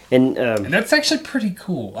 Yeah. And that's actually pretty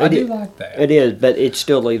cool. I do like that. It is, but it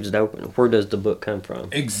still leaves it open. Where does the book come from?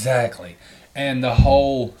 Exactly. And the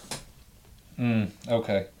whole...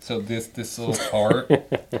 okay, so this little part,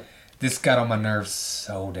 this got on my nerves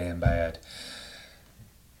so damn bad.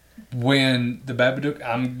 When the Babadook...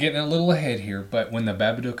 I'm getting a little ahead here, but when the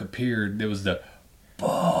Babadook appeared, there was the...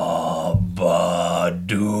 Babadook.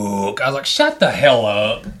 I was like, shut the hell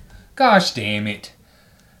up. Gosh damn it.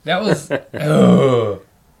 That was...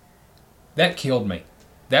 that killed me.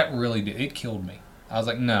 That really did. It killed me. I was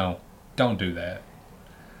like, no, don't do that.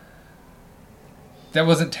 That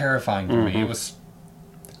wasn't terrifying to me. It was...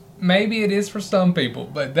 Maybe it is for some people,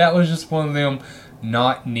 but that was just one of them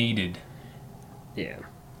not needed. Yeah.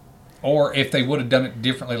 Or if they would have done it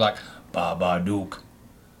differently, like, Babadook.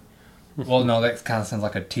 Well, no, that kind of sounds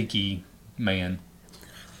like a tiki man.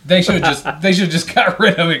 They should have just got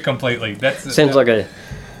rid of it completely. Sounds like a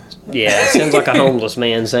homeless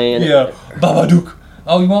man saying. Yeah, Babadook.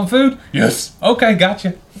 Oh, you want food? Yes. Okay,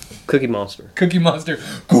 gotcha. Cookie Monster. Cookie Monster.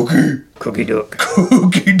 Cookie Dook.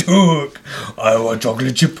 Cookie Dook. I want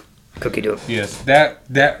chocolate chip. Cookie Dook. Yes, that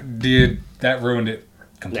ruined it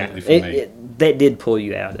completely for me. That did pull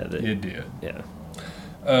you out of it. It did. Yeah.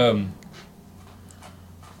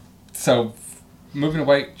 So, moving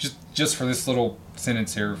away, just for this little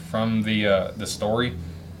sentence here from the story,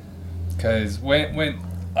 because when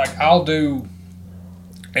like I'll do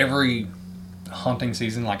every hunting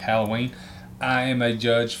season, like Halloween, I am a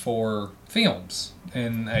judge for films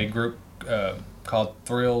in a group called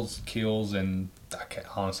Thrills, Kills, and I can't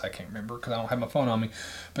remember because I don't have my phone on me,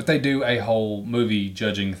 but they do a whole movie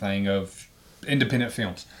judging thing of independent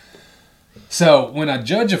films. So when I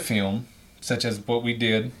judge a film, such as what we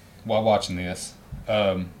did while watching this,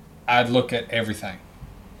 I'd look at everything.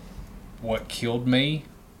 What killed me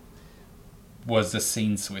was the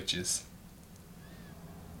scene switches.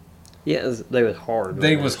 Yeah, they was hard.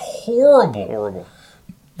 They was horrible. Horrible.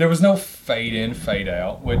 There was no fade in, fade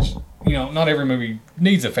out, which, you know, not every movie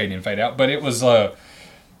needs a fade in, fade out, but it was like,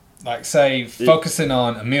 say, focusing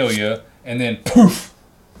on Amelia and then poof,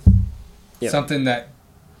 something that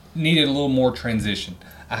needed a little more transition.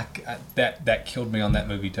 That killed me on that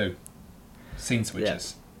movie too. Scene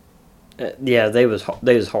switches. Yeah, they was hard.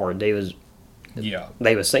 They was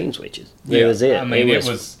scene switches. That was it. I mean,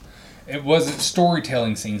 it wasn't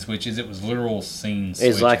storytelling scene switches. It was literal scene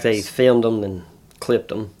switches. It's like they filmed them and clipped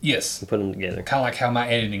them. Yes. And put them together. Kind of like how my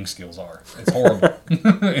editing skills are. It's horrible.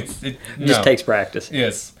 It just takes practice.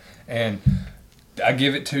 Yes. And I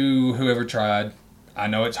give it to whoever tried. I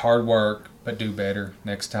know it's hard work, but do better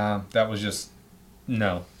next time. That was just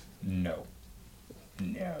no. Now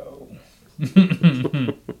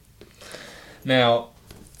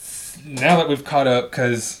that we've caught up,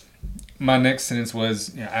 because my next sentence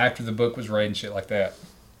was, you know, after the book was read and shit like that,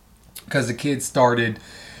 because the kids started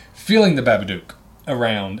feeling the Babadook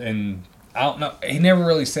around, and I don't know, he never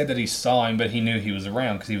really said that he saw him, but he knew he was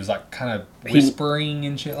around because he was like kind of whispering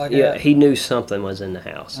and shit like that. Yeah, he knew something was in the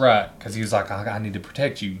house. Right, because he was like, I need to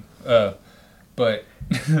protect you. But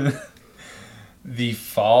the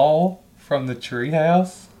fall from the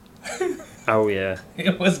treehouse. Oh yeah,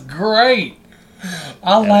 it was great.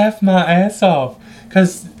 I laughed my ass off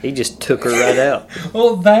because he just took her right out.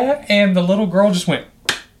 Well, that and the little girl just went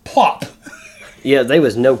plop. Yeah, there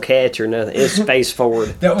was no catch or nothing. It was face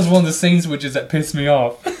forward. That was one of the scene switches that pissed me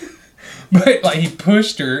off. But like he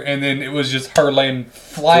pushed her, and then it was just her laying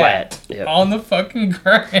flat. On the fucking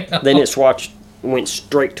ground. Then it went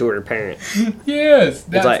straight to her parent. Yes,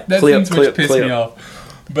 that scene switch pissed me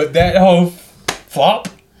off. But that whole flop.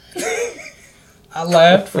 I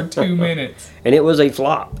laughed for 2 minutes. And it was a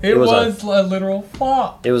flop. It was a literal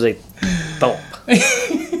flop. It was a thump.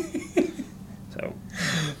 So.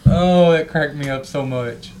 Oh, that cracked me up so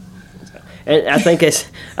much. And I think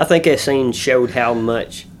that scene showed how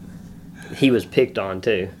much he was picked on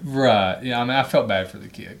too. Right. Yeah. I mean, I felt bad for the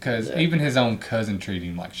kid because even his own cousin treated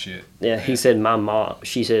him like shit. Yeah. He said,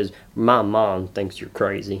 She says, my mom thinks you're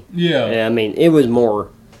crazy. Yeah. And I mean, it was more.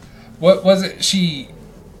 What was it?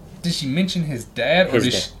 Did she mention his dad, or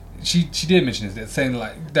she did mention his dad, saying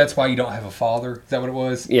like that's why you don't have a father? Is that what it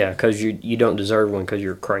was? Yeah, because you don't deserve one because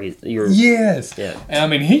you're crazy. Yes. Yeah. And I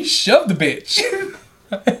mean, he shoved the bitch.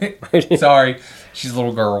 Sorry, she's a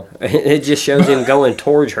little girl. It just shows him going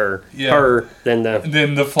towards her. Yeah. Her than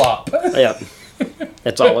the flop. Yeah.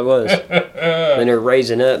 That's all it was. Then her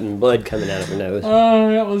raising up and blood coming out of her nose.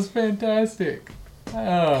 Oh, that was fantastic.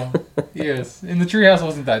 Oh, yes. And the treehouse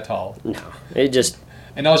wasn't that tall. No, it just.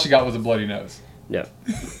 And all she got was a bloody nose. Yeah.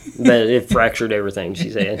 But it fractured everything,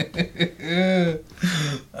 she said.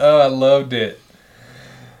 Oh, I loved it.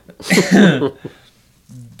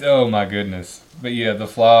 Oh, my goodness. But yeah, the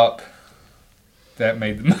flop, that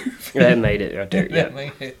made the movie. That made it right there, yeah. That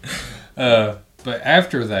made it. But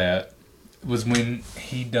after that was when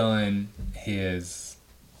he done his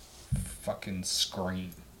fucking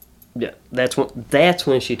scream. Yeah, that's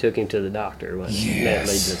when she took him to the doctor. When that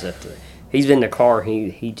leads us up to he's in the car.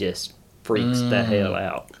 He just freaks the hell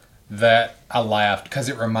out. That I laughed because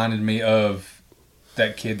it reminded me of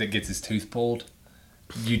that kid that gets his tooth pulled.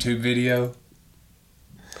 YouTube video.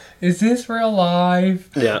 Is this real life?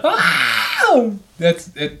 Yeah. Wow!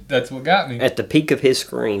 That's it. That's what got me. At the peak of his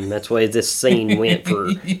scream, that's why this scene went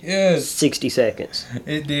for 60 seconds.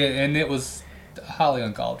 It did, and it was highly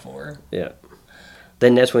uncalled for. Yeah.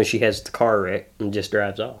 Then that's when she has the car wreck and just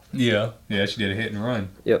drives off. Yeah, she did a hit and run.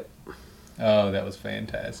 Yep. Oh, that was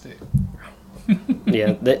fantastic.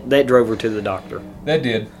 Yeah, that drove her to the doctor. That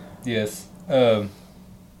did, yes. But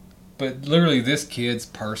literally, this kid's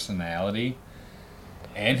personality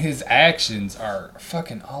and his actions are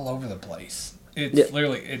fucking all over the place. It's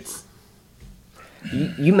literally, it's...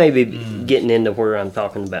 You may be getting into where I'm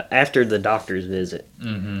talking about. After the doctor's visit,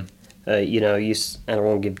 Mm-hmm. I don't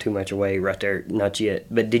want to give too much away right there, not yet.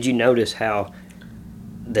 But did you notice how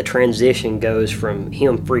the transition goes from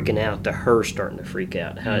him freaking out to her starting to freak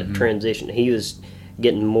out? How it transitioned. He was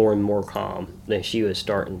getting more and more calm than she was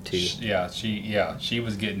starting to. She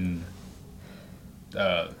was getting.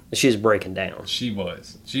 She was breaking down. She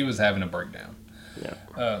was having a breakdown.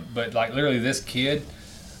 Yeah. But like literally, this kid,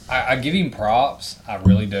 I give him props. I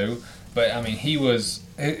really do. But I mean, he was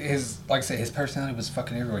like I said, his personality was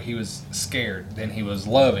fucking everywhere. He was scared, then he was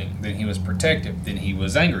loving, then he was protective, then he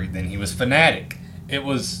was angry, then he was fanatic. It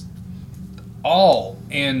was all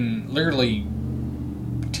in literally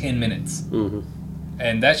 10 minutes. Mm-hmm.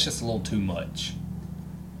 And that's just a little too much.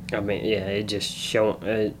 I mean, yeah, it just showed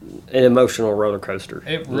an emotional roller coaster.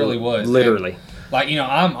 It really was. Literally. And, like, you know,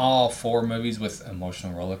 I'm all for movies with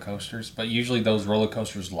emotional roller coasters, but usually those roller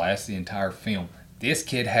coasters last the entire film. This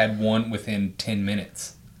kid had one within 10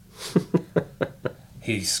 minutes.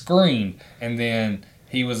 He screamed, and then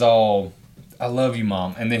he was all, I love you,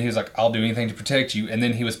 Mom. And then he was like, I'll do anything to protect you. And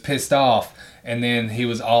then he was pissed off, and then he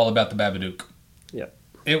was all about the Babadook. Yep.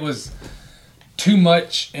 It was too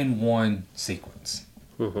much in one sequence.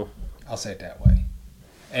 Mm-hmm. I'll say it that way.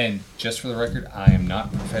 And just for the record, I am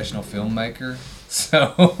not a professional filmmaker,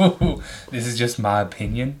 so this is just my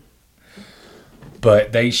opinion.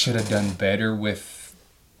 But they should have done better with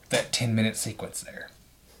that 10-minute sequence there.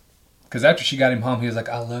 Because after she got him home, he was like,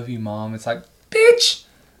 I love you, Mom. It's like, bitch,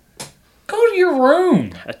 go to your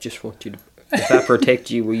room. I just want you to, if I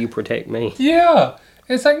protect you, will you protect me? Yeah.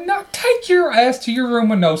 It's like, no, take your ass to your room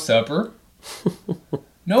with no supper.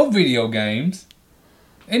 No video games.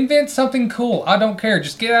 Invent something cool. I don't care.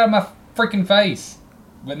 Just get out of my freaking face.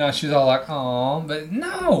 But no, she's all like, aw, but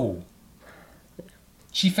no.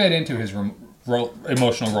 She fed into his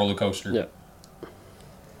emotional roller coaster. Yeah.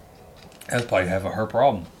 That's probably half of her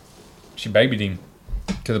problem. She babied him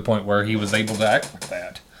to the point where he was able to act like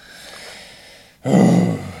that.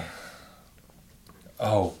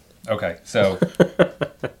 Oh, okay. So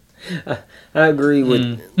I agree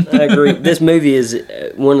with. I agree. This movie is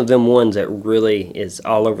one of them ones that really is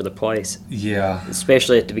all over the place. yeah,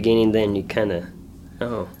 Especially at the beginning. Then you kind of,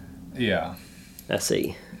 oh, yeah. I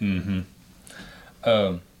see.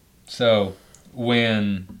 So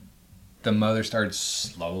when the mother started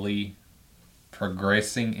slowly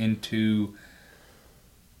progressing into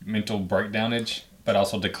mental breakdownage, but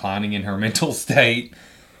also declining in her mental state.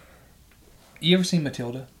 You ever seen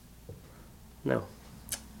Matilda? No.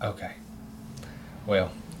 Okay.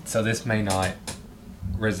 Well, so this may not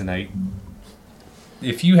resonate.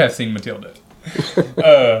 If you have seen Matilda,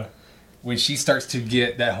 when she starts to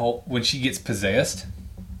get when she gets possessed,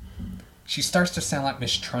 she starts to sound like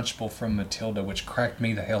Miss Trunchbull from Matilda, which cracked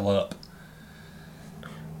me the hell up.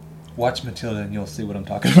 Watch Matilda and you'll see what I'm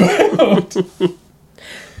talking about.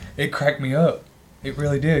 It cracked me up. It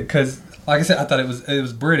really did. Because, like I said, I thought it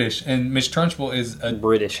was British. And Miss Trunchbull is a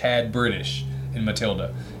tad British in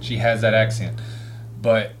Matilda. She has that accent.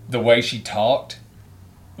 But the way she talked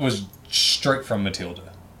was straight from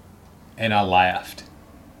Matilda. And I laughed.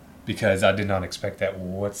 Because I did not expect that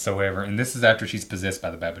whatsoever. And this is after she's possessed by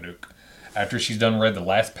the Babadook. After she's read the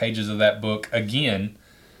last pages of that book again.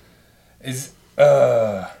 Is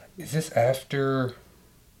this after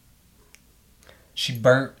she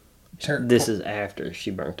burnt her... This is after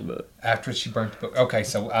she burnt the book. After she burnt the book. Okay,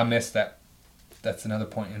 so I missed that. That's another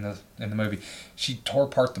point in the movie. She tore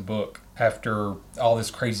apart the book after all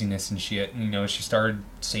this craziness and shit. You know, she started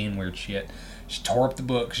seeing weird shit. She tore up the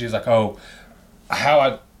book. She was like, oh,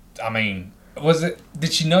 I mean, was it...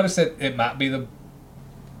 Did she notice that it might be the...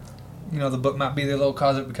 You know, the book might be the little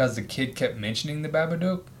closet because the kid kept mentioning the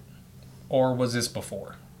Babadook? Or was this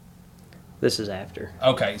before? This is after.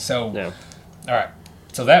 Okay, so... No. All right.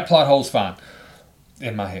 So that plot hole's fine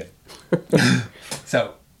in my head.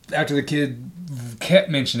 So after the kid kept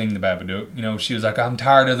mentioning the Babadook, you know, she was like, I'm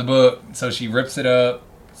tired of the book. So she rips it up.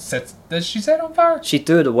 Does she set it on fire? She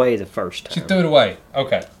threw it away the first time. She threw it away.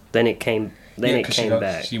 Okay. Then it came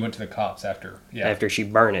back. She went to the cops after. Yeah. After she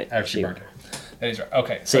burned it. After she burned it. That is right.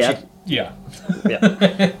 Okay. So Yeah.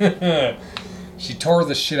 She tore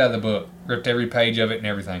the shit out of the book, ripped every page of it and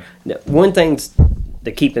everything. Now, one thing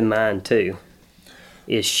to keep in mind too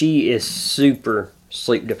is she is super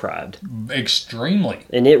sleep deprived. Extremely.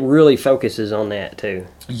 And it really focuses on that too.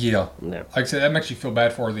 Yeah. No. Like I said, that makes you feel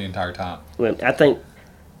bad for her the entire time. Well, I think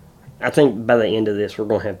by the end of this we're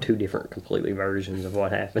gonna have two different completely versions of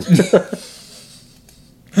what happened.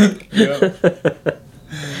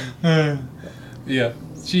 Yeah.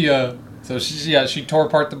 She tore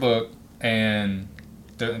apart the book and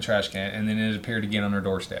threw it in the trash can, and then it appeared again on her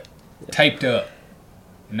doorstep. Yeah. Taped up.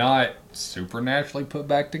 Not supernaturally put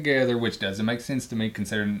back together, which doesn't make sense to me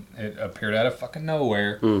considering it appeared out of fucking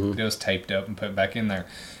nowhere. Mm-hmm. It was taped up and put back in there.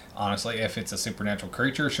 Honestly, if it's a supernatural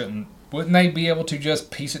creature, wouldn't they be able to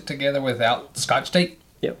just piece it together without Scotch tape?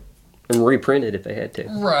 Yep. And reprint it if they had to.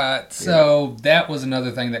 Right. So that was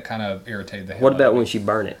another thing that kind of irritated the hell out of me. What about when she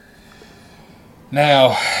burned it?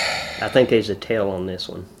 Now, I think there's a tail on this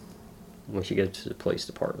one when she goes to the police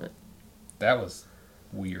department. That was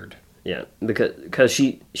weird. Yeah, because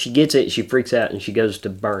she gets it, she freaks out, and she goes to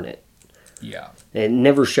burn it. Yeah. And it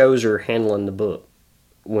never shows her handling the book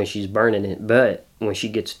when she's burning it, but when she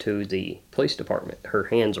gets to the police department, her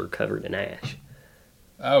hands are covered in ash.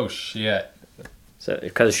 Oh, shit. So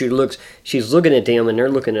because she's looking at them and they're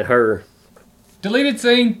looking at her. Deleted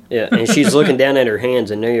scene. Yeah, and she's looking down at her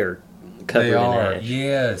hands and they are covered They are, in ash.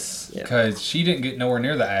 yes, because she didn't get nowhere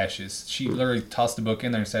near the ashes. She literally tossed the book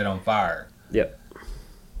in there and set it on fire. Yep.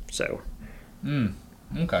 So.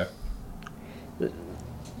 Okay.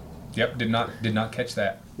 Yep. Did not catch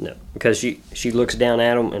that. No, because she looks down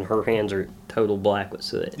at them and her hands are total black with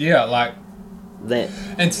soot. Yeah, like that.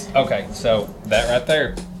 It's okay. So that right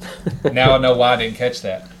there. Now I know why I didn't catch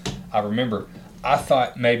that. I remember. I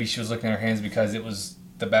thought maybe she was looking at her hands because it was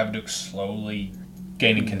the Babadook slowly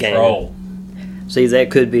gaining control. See, that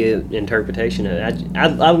could be an interpretation of it.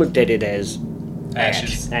 I looked at it as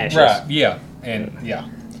ashes. Right, yeah. And, yeah.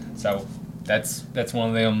 So, that's one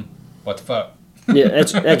of them, what the fuck? Yeah,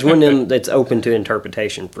 that's one of them that's open to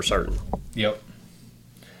interpretation for certain. Yep.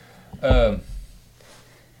 So,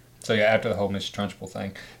 yeah, after the whole Mr. Trunchbull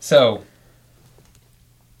thing. So,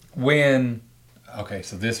 okay,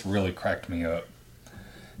 so this really cracked me up.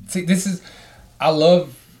 See, I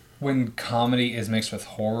love when comedy is mixed with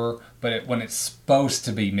horror, but when it's supposed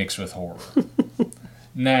to be mixed with horror.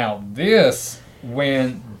 Now,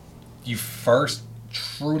 when you first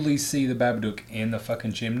truly see the Babadook in the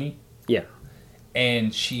fucking chimney. Yeah.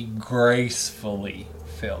 And she gracefully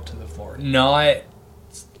fell to the floor. Not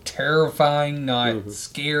terrifying, not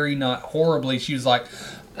scary, not horribly. She was like,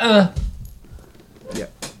 Yeah.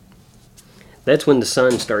 That's when the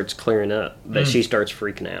sun starts clearing up, but she starts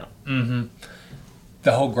freaking out. Mm-hmm.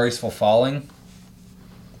 The whole graceful falling,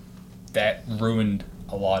 that ruined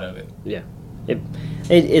a lot of it. Yeah.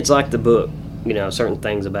 It's like the book, certain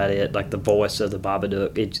things about it, like the voice of the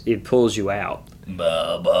Babadook, it pulls you out.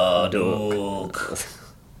 Babadook.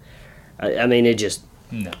 I mean, it just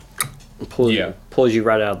pulls you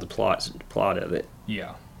right out of the plot of it.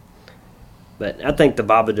 Yeah. But I think the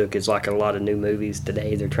Babadook is like a lot of new movies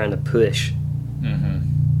today. They're trying to push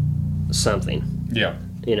something. Yeah.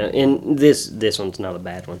 And this one's not a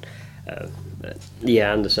bad one. But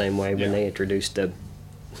yeah, I'm the same way when they introduced him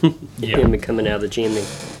coming out of the chimney.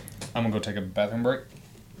 I'm going to go take a bathroom break.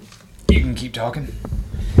 You can keep talking.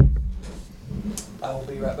 I will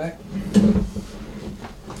be right back.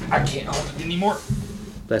 I can't hold it anymore.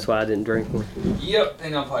 That's why I didn't drink one. Yep,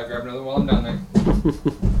 and I'll probably grab another while I'm down there.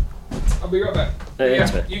 I'll be right back.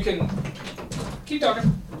 You can keep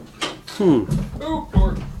talking. Ooh,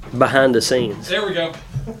 door. Behind the scenes. There we go.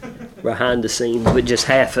 Behind the scenes, but just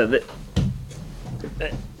half of it.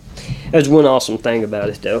 There's one awesome thing about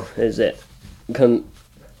it, though, is that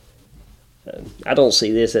I don't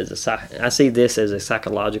see this as I see this as a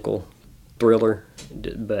psychological thriller,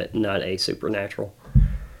 but not a supernatural.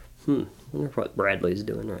 I wonder what Bradley's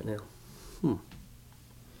doing right now.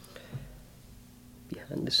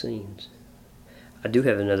 Behind the scenes. I do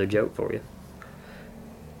have another joke for you.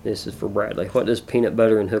 This is for Bradley. What does peanut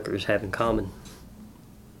butter and hookers have in common?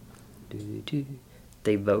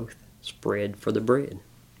 They both spread for the bread.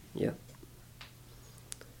 Yep.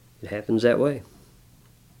 It happens that way.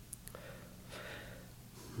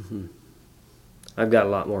 I've got a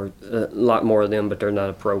lot more of them, but they're not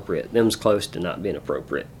appropriate. Them's close to not being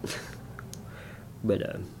appropriate. But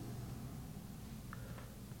if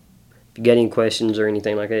you got any questions or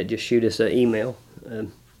anything like that, just shoot us an email.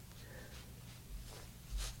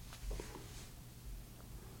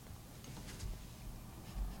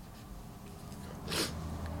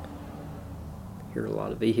 Hear a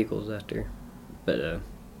lot of vehicles out there, but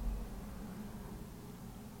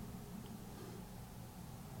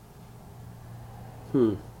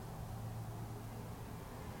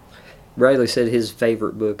Bradley said his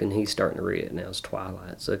favorite book, and he's starting to read it now, is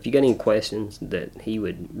Twilight. So if you got any questions that he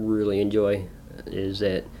would really enjoy, is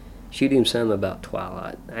that shoot him some about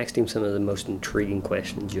Twilight. Ask him some of the most intriguing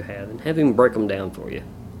questions you have, and have him break them down for you.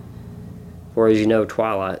 For as you know,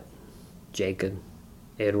 Twilight, Jacob,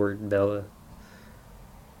 Edward, Bella,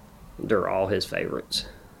 they're all his favorites.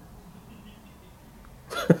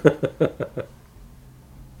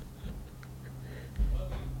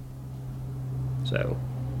 So,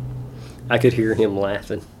 I could hear him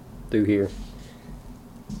laughing through here.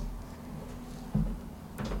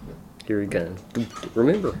 Here he comes.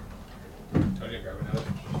 Remember.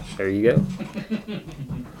 There you go.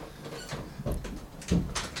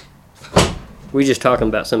 We just talking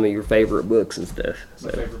about some of your favorite books and stuff. So.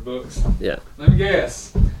 My favorite books? Yeah. Let me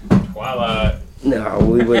guess. Twilight. No,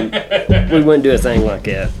 we wouldn't do a thing like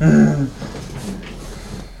that.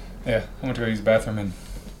 Yeah, I went to go use the bathroom and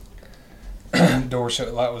door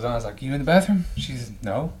shut, light was on. I was like, "You in the bathroom?" She said,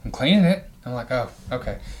 "No, I'm cleaning it." I'm like, "Oh,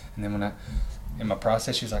 okay." And then in my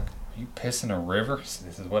process, she was like, "Are you pissing a river?" So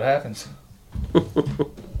this is what happens.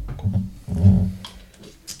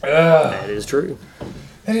 That is true.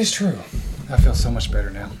 That is true. I feel so much better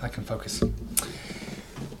now. I can focus.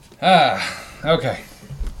 Okay.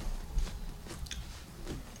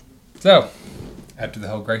 So, after the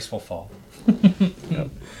whole graceful fall.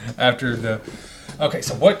 Okay,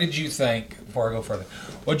 so what did you think, before I go further,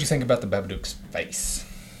 what did you think about the Babadook's face?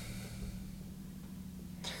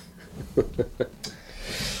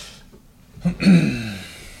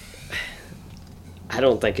 I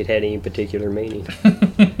don't think it had any particular meaning.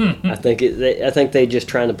 I think they just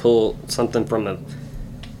trying to pull something from a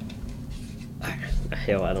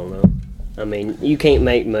hell. I don't know. I mean, you can't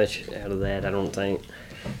make much out of that. I don't think.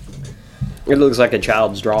 It looks like a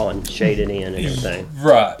child's drawing, shaded in and everything.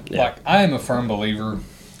 Right. Yeah. Like, I am a firm believer,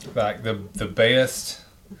 like, the best,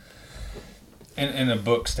 in a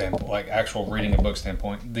book standpoint, like, actual reading a book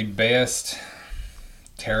standpoint, the best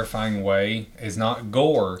terrifying way is not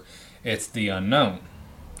gore, it's the unknown.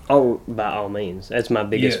 Oh, by all means. That's my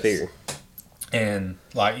biggest fear. And,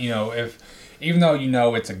 like, even though you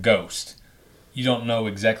know it's a ghost, you don't know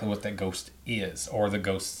exactly what that ghost is, or the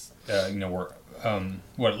ghost,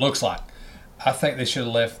 what it looks like. I think they should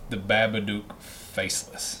have left the Babadook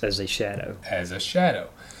faceless. As a shadow.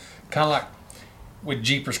 Kind of like with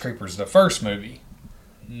Jeepers Creepers, the first movie,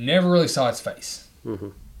 never really saw its face. Mm-hmm.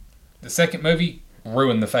 The second movie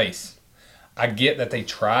ruined the face. I get that they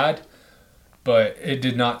tried, but it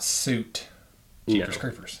did not suit Jeepers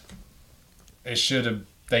Creepers. They should have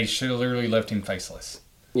literally left him faceless.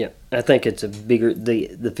 Yeah, I think it's a bigger,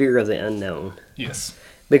 the fear of the unknown. Yes.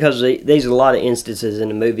 Because there's a lot of instances in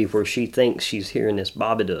the movie where she thinks she's hearing this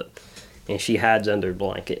Babadook, and she hides under a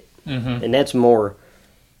blanket. Mm-hmm. And that's more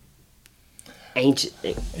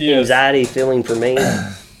anxiety feeling for me.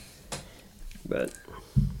 But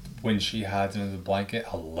when she hides under the blanket,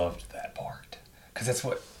 I loved that part. Because that's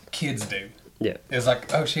what kids do. Yeah. It's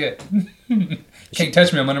like, oh shit, can't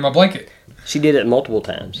touch me, I'm under my blanket. She did it multiple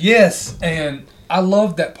times. Yes, and I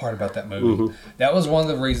loved that part about that movie. Mm-hmm. That was one of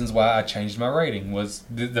the reasons why I changed my rating, was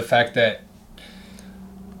the fact that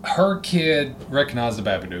her kid recognized the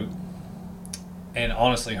Babadook, and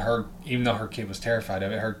honestly, even though her kid was terrified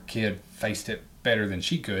of it, her kid faced it better than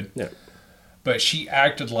she could. Yeah. But she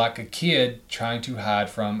acted like a kid trying to hide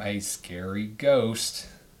from a scary ghost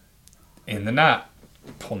in the night,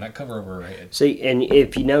 pulling that cover over her head. See, and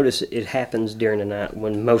if you notice, it happens during the night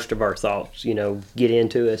when most of our thoughts, get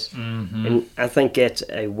into us. Mm-hmm. And I think that's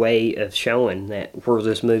a way of showing that where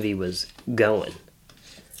this movie was going.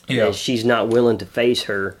 Yeah. She's not willing to face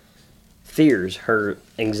her fears, her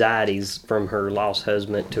anxieties from her lost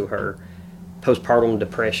husband to her postpartum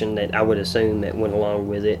depression that I would assume that went along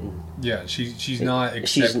with it. And yeah, she's not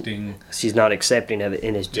accepting. She's not accepting of it,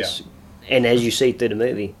 and it's just, and as you see through the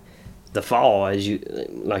movie, the fall,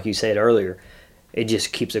 like you said earlier, it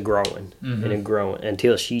just keeps it growing and growing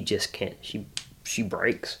until she just can't. She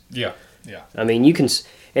breaks. Yeah, yeah. I mean, you can,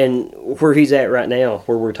 and where he's at right now,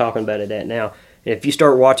 where we're talking about it at now. If you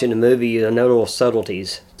start watching the movie, you'll know little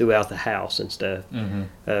subtleties throughout the house and stuff.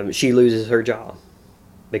 Mm-hmm. She loses her job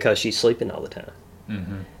because she's sleeping all the time.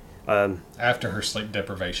 Mm-hmm. After her sleep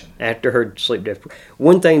deprivation.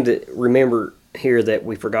 One thing to remember here that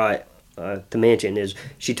we forgot to mention is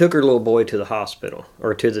she took her little boy to the hospital,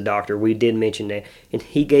 or to the doctor. We did mention that, and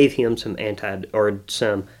he gave him some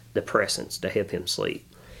some depressants to help him sleep.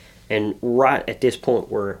 And right at this point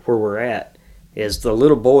where we're at is the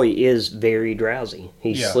little boy is very drowsy.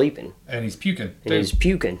 He's sleeping. And he's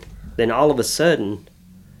puking. Then all of a sudden,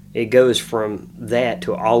 it goes from that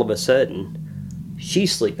to all of a sudden,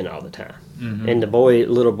 she's sleeping all the time. Mm-hmm. And the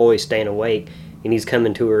little boy's staying awake, and he's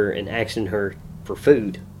coming to her and asking her for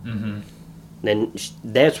food. Mm-hmm. Then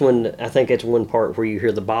that's when, I think that's one part where you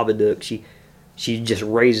hear the Babadook. She just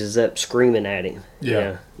raises up screaming at him.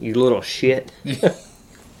 Yeah. You little shit. Yeah.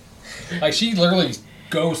 Like, she literally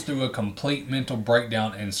goes through a complete mental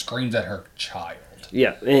breakdown and screams at her child.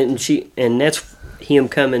 Yeah, and that's him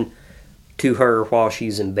coming to her while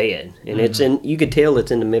she's in bed, and you could tell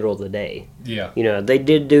it's in the middle of the day. Yeah, they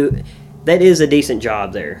did do that is a decent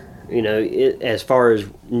job there. As far as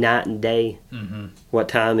night and day, what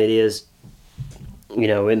time it is,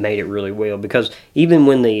 it made it really well, because even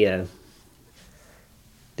when the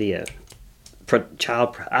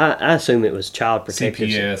child, I assume it was child protective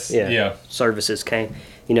CPS, services came.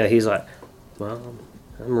 He's like, well,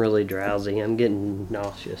 I'm really drowsy. I'm getting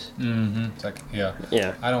nauseous. Mm-hmm. It's like,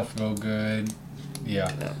 I don't feel good.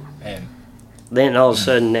 Yeah. And then all of a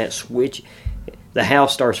sudden that switch, the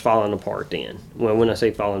house starts falling apart then. Well, when I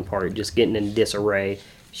say falling apart, just getting in disarray.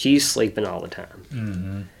 She's sleeping all the time.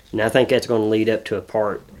 Mm-hmm. And I think that's going to lead up to a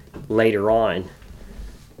part later on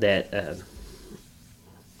that,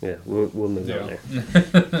 we'll move on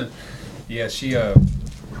there. Yeah,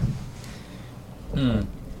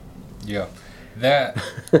 Yeah. That,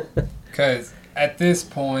 because at this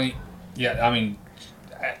point, yeah, I mean,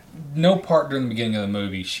 no part during the beginning of the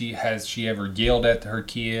movie she ever yelled at her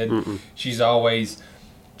kid. Mm-mm. She's always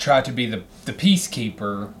tried to be the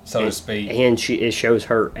peacekeeper, so to speak. And it shows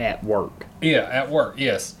her at work. Yeah, at work,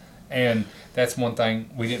 yes. And that's one thing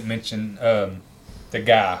we didn't mention, the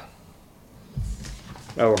guy.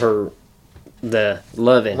 Oh, the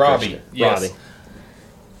love interest. Robbie, yes.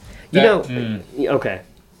 Robbie. Okay.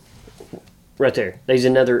 Right there. There's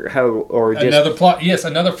another hole, or just... Another plot, yes,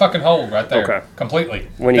 another fucking hole right there. Okay. Completely.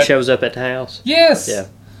 When he shows up at the house? Yes!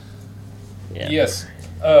 Yeah. Yes.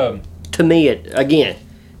 To me, it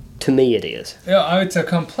is. Yeah, it's a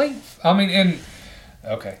complete... I mean, and...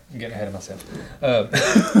 Okay, I'm getting ahead of myself.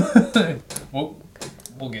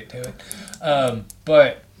 We'll get to it.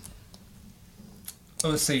 But...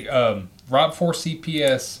 Let's see. Right before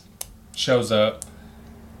CPS shows up,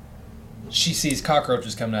 she sees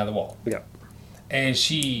cockroaches coming out of the wall. Yeah. And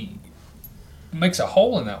she makes a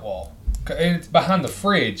hole in that wall. And it's behind the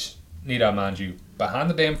fridge, need I mind you. Behind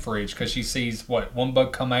the damn fridge, because she sees, one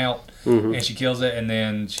bug come out, and she kills it, and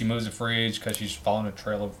then she moves the fridge because she's following a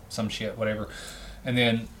trail of some shit, whatever. And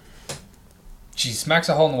then she smacks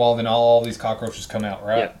a hole in the wall, then all these cockroaches come out,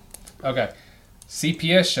 right? Yeah. Okay.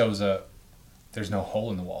 CPS shows up. There's no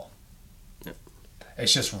hole in the wall. Yep.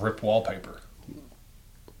 It's just ripped wallpaper.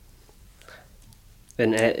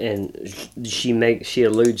 And she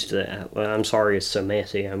alludes to that. Well, I'm sorry it's so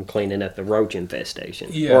messy. I'm cleaning up the roach infestation.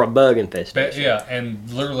 Yeah. Or a bug infestation. Yeah, and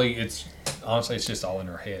literally it's just all in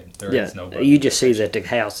her head. There is no bug. You just see that the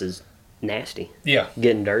house is nasty. Yeah.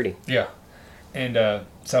 Getting dirty. Yeah. And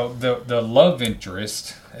so the love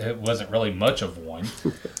interest, it wasn't really much of one.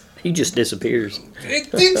 He just disappears.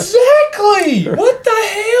 Exactly! What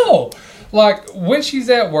the hell? Like, when she's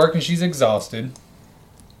at work and she's exhausted,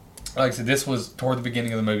 like I said, this was toward the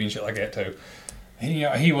beginning of the movie and shit like that too.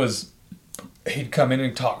 He'd come in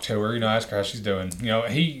and talk to her, ask her how she's doing.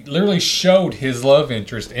 He literally showed his love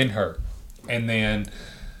interest in her. And then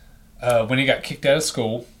when he got kicked out of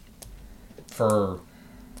school for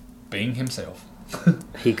being himself.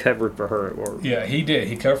 He covered for her at work. Yeah, he did.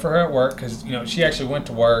 He covered for her at work because, she actually went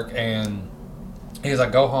to work and he was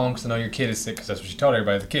like, go home because I know your kid is sick, because that's what she told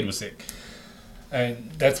everybody, the kid was sick.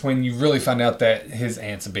 And that's when you really find out that his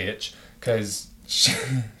aunt's a bitch, because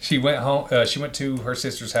she went home. She went to her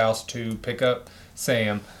sister's house to pick up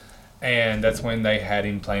Sam, and that's when they had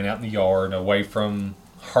him playing out in the yard away from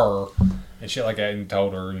her and shit like that, and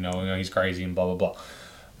told her, he's crazy and blah blah blah.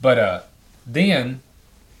 But then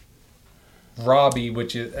Robbie,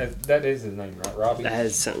 which is that is his name, right? Robbie. That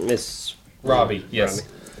has something. It's Robbie. Yes,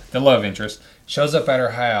 Robbie. The love interest shows up at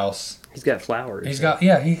her house. He's got flowers.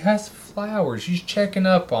 He has flowers. She's checking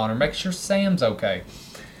up on her, making sure Sam's okay.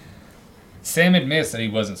 Sam admits that he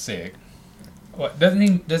wasn't sick. What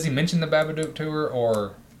does he mention the Babadook to her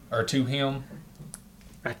or to him?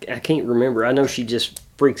 I can't remember. I know she just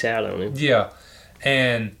freaks out on him. Yeah.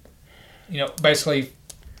 And basically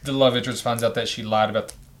the love interest finds out that she lied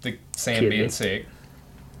about the Sam being sick.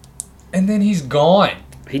 And then he's gone.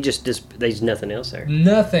 He just there's nothing else there.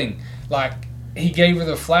 Nothing. Like, he gave her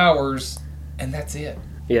the flowers, and that's it.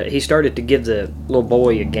 Yeah, he started to give the little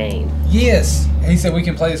boy a game. Yes. He said, we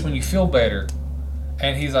can play this when you feel better.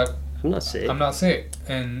 And he's like, I'm not sick. I'm not sick.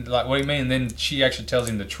 And like, what do you mean? And then she actually tells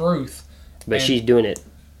him the truth. But she's doing it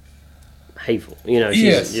hateful.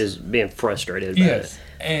 She's just being frustrated about it.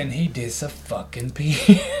 And he disappears.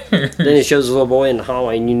 Then it shows the little boy in the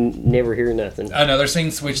hallway and you never hear nothing. Another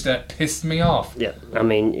scene switch that pissed me off. Yeah. I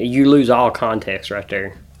mean, you lose all context right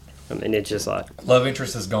there. I mean, it's just like... Love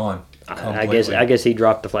interest is gone. I guess he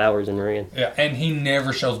dropped the flowers and ran. Yeah, and he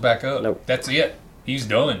never shows back up. Nope. That's it. He's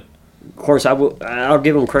done. Of course, I'll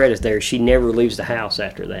give him credit there. She never leaves the house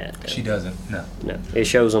after that. She doesn't. No. It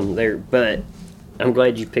shows him there. But I'm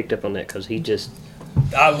glad you picked up on that, because he just...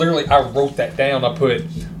 I wrote that down. I put,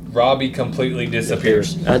 Robbie completely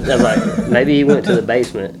disappears. I was like, maybe he went to the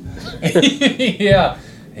basement. Yeah.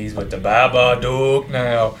 He's with the Babadook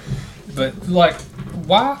now. But, like,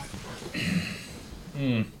 why?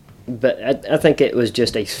 But I think it was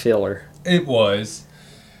just a filler. It was.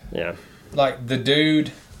 Yeah. Like, the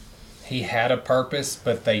dude, he had a purpose,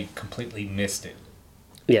 but they completely missed it.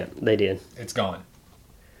 Yeah, they did. It's gone.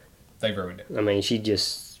 They ruined it. I mean, she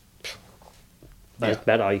just... That's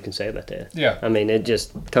about all you can say about that. Yeah. I mean, it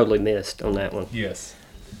just totally missed on that one. Yes.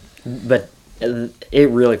 But it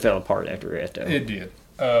really fell apart after that, though. It did.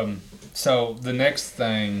 So, the next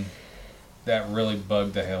thing that really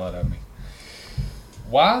bugged the hell out of me.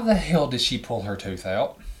 Why the hell did she pull her tooth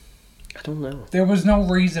out? I don't know. There was no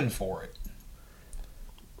reason for it.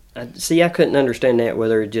 I couldn't understand that,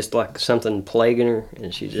 whether it's just like something plaguing her,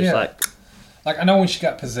 and she's just like I know when she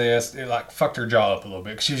got possessed, it like fucked her jaw up a little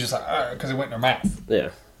bit, because she was just like, because it went in her mouth. Yeah.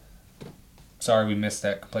 Sorry, we missed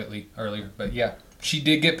that completely earlier, but yeah, she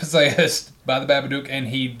did get possessed by the Babadook, and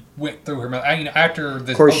he went through her mouth. After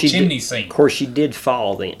the whole chimney scene. Of course, she did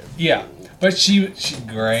fall then. Yeah, but she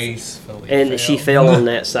gracefully and she fell on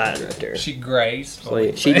that side right there. She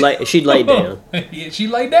gracefully. She laid down. Yeah, she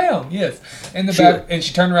laid down. Yes, and and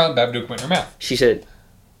she turned around. And Babadook went in her mouth. She said,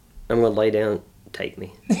 "I'm going to lay down. Take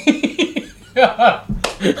me."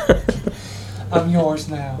 I'm yours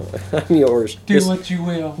now. I'm yours. Do what you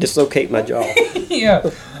will. Dislocate my jaw. Yeah,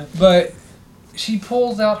 but she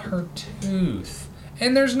pulls out her tooth,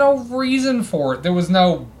 and there's no reason for it. There was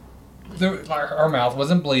no, her mouth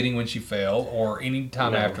wasn't bleeding when she fell, or any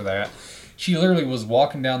time after that. She literally was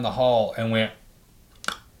walking down the hall and went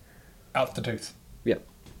out the tooth. Yep.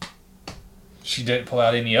 She didn't pull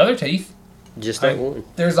out any other teeth. Just that one.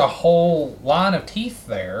 There's a whole line of teeth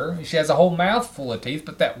there. She has a whole mouth full of teeth,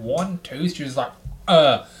 but that one tooth, she was like,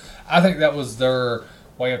 I think that was their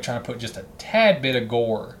way of trying to put just a tad bit of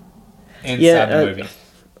gore inside the movie.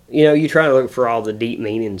 You try to look for all the deep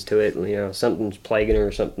meanings to it. Something's plaguing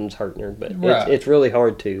her, something's hurting her, but it's really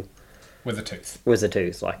hard to. With a tooth. With a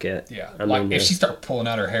tooth, like that. Yeah. If she started pulling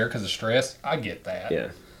out her hair because of stress, I get that. Yeah.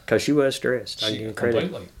 Because she was stressed. I give her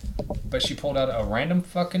credit. Completely. But she pulled out a random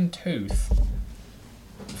fucking tooth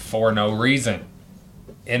for no reason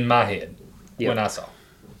in my head when I saw.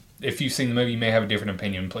 If you've seen the movie, you may have a different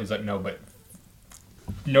opinion. Please let me know, but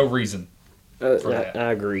no reason for that.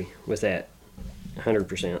 I agree with that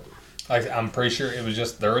 100%. I'm pretty sure it was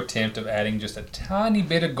just their attempt of adding just a tiny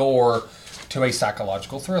bit of gore to a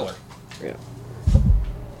psychological thriller. Yeah.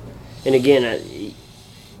 And again,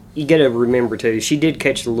 you got to remember, too, she did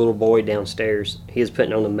catch the little boy downstairs. He was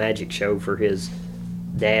putting on a magic show for his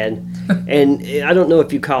dad. And I don't know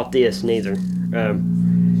if you caught this, neither.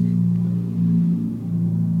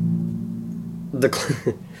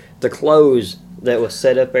 The clothes that was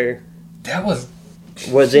set up there. That was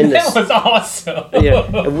in that was awesome.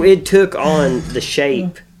 Yeah. It took on the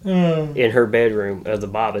shape in her bedroom of the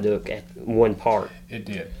Babadook at one part. It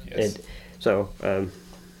did, yes.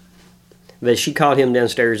 But she caught him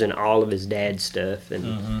downstairs in all of his dad's stuff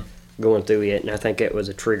and going through it, and I think that was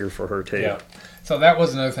a trigger for her too. Yeah. So that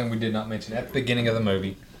was another thing we did not mention at the beginning of the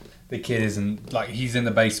movie. The kid he's in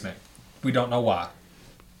the basement. We don't know why,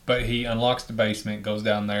 but he unlocks the basement, goes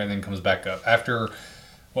down there, and then comes back up after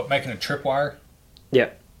making a tripwire. Yeah.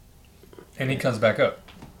 And he comes back up,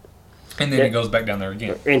 and then he goes back down there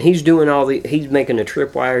again. And he's doing he's making a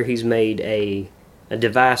tripwire. He's made a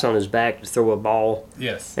device on his back to throw a ball.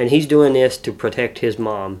 Yes. And he's doing this to protect his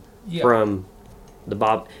mom from the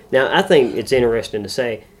Bob. Now, I think it's interesting to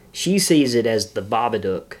say, she sees it as the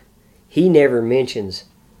Babadook. He never mentions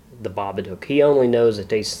the Babadook. He only knows that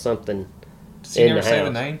there's something Does he never say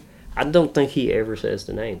the name? I don't think he ever says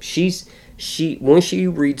the name. When she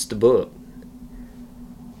reads the book,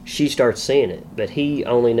 she starts seeing it, but he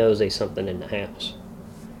only knows there's something in the house.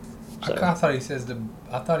 So. I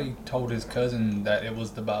thought he told his cousin that it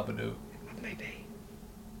was the Babadook. Maybe.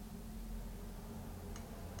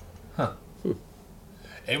 Huh.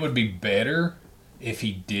 It would be better if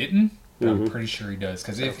he didn't, but I'm pretty sure he does.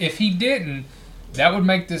 Because if he didn't, that would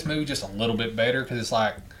make this movie just a little bit better. Because it's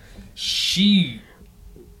like,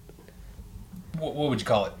 what would you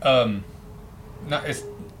call it? It's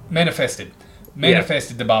manifested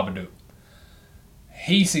the Babadook.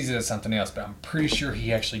 He sees it as something else, but I'm pretty sure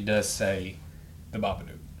he actually does say the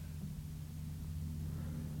Babadook.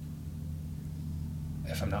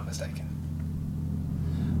 If I'm not mistaken.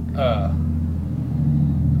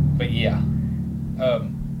 But yeah.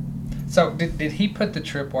 So did he put the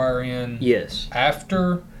tripwire in? Yes.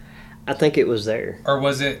 After? I think it was there. Or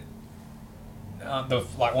was it one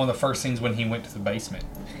of the first scenes when he went to the basement?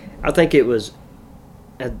 I think it was.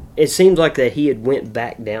 It seemed like that he had went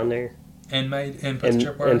back down there. And put the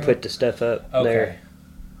tripwire in? Put the stuff up there.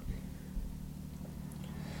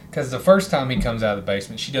 Because the first time he comes out of the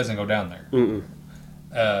basement, she doesn't go down there. Mm-mm.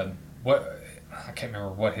 I can't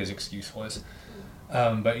remember what his excuse was.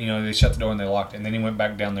 But, they shut the door and they locked it. And then he went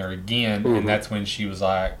back down there again. And that's when she was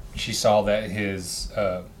like, she saw that his,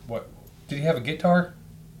 did he have a guitar?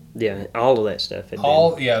 Yeah, all of that stuff.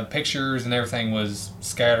 Pictures and everything was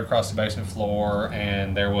scattered across the basement floor.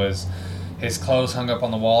 And there was his clothes hung up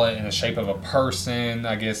on the wall in the shape of a person.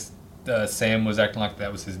 I guess Sam was acting like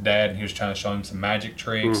that was his dad, and he was trying to show him some magic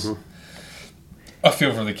tricks. I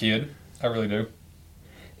feel for the kid. I really do.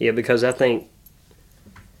 Yeah, because I think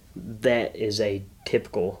that is a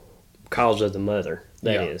typical cause of the mother.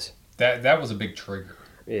 That is. That was a big trigger.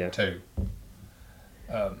 Yeah. too.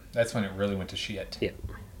 That's when it really went to shit. Yeah.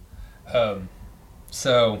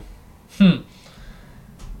 So,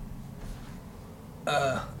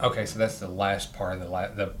 okay, so that's the last part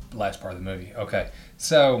of the last part of the movie. Okay,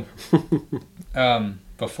 so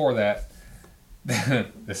before that,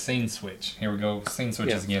 the scene switch. Here we go. Scene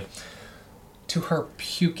switches again. To her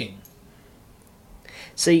puking.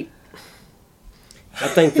 See, I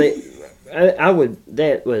think that I would.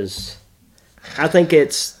 That was. I think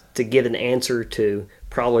it's to give an answer to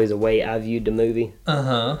probably the way I viewed the movie.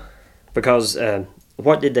 Because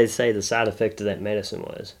what did they say the side effect of that medicine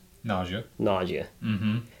was? Nausea.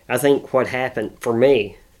 Mm-hmm. I think what happened for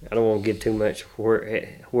me, I don't want to give too much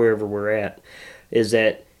wherever we're at, is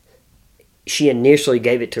that she initially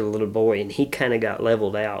gave it to the little boy and he kind of got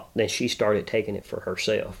leveled out. Then she started taking it for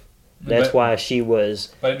herself. That's why she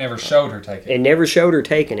was... But it never showed her taking it. It never showed her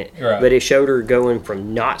taking it. Right. But it showed her going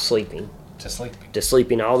from not sleeping to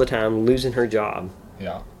sleeping all the time, losing her job.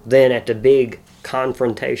 Yeah. Then at the big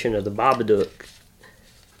confrontation of the Babadook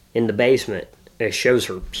in the basement, it shows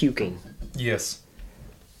her puking. Yes.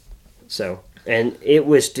 So, and it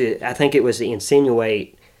was I think it was to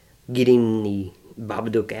insinuate getting the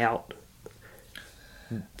Babadook out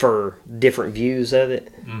for different views of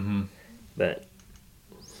it. Mm-hmm. But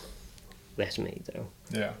that's me, though.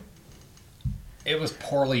 Yeah. It was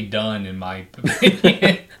poorly done, in my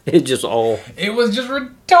opinion. It was just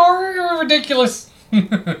ridiculous.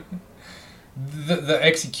 The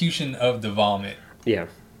execution of the vomit. Yeah.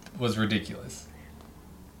 Was ridiculous.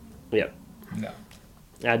 Yeah. No.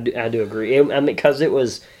 I do agree. I mean, because it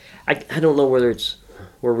was... I don't know whether it's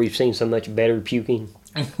where we've seen so much better puking.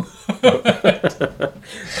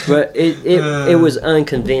 But it was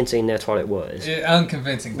unconvincing. That's what it was.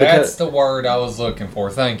 Unconvincing. That's the word I was looking for.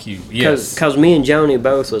 Thank you. Yes. Because me and Joni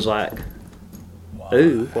both was like,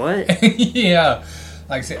 ooh, what? Yeah.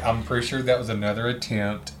 Like I said, I'm pretty sure that was another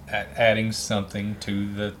attempt at adding something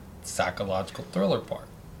to the psychological thriller part.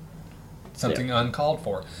 Something uncalled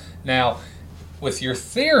for. Now, with your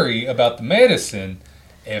theory about the medicine,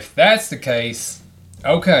 if that's the case,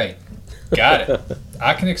 okay, got it.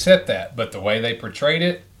 I can accept that. But the way they portrayed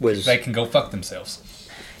it, they can go fuck themselves.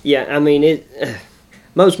 Yeah, I mean,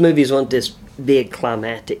 most movies want this big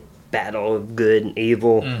climactic battle of good and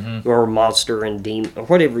evil, or monster and demon, or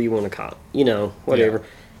whatever you want to call it. Whatever.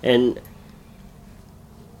 Yeah. And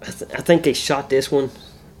I think they shot this one,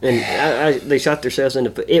 and they shot themselves in the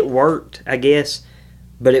foot. It worked, I guess,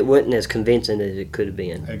 but it wasn't as convincing as it could have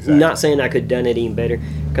been. Exactly. Not saying I could have done it even better,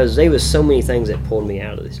 because there was so many things that pulled me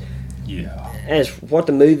out of this. Yeah. As what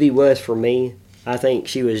the movie was for me, I think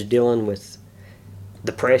she was dealing with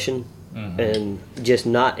depression and just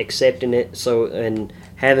not accepting it. So, and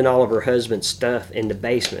having all of her husband's stuff in the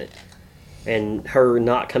basement, and her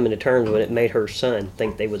not coming to terms with it made her son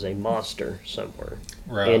think there was a monster somewhere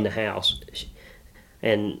in the house.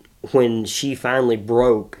 And when she finally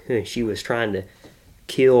broke, she was trying to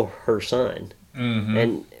kill her son,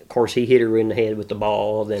 and of course he hit her in the head with the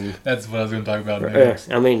ball. Then that's what I was going to talk about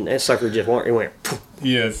next. I mean, that sucker just went.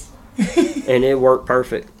 Yes. And it worked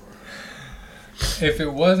perfect. If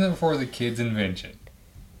it wasn't for the kid's invention,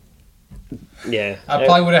 yeah, I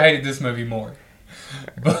probably would have hated this movie more.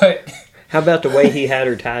 But how about the way he had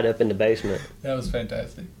her tied up in the basement? That was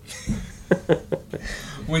fantastic.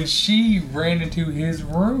 When she ran into his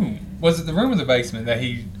room, was it the room or the basement that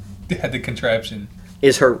he had the contraption?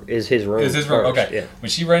 Is his room? Is his room? Okay. Yeah. When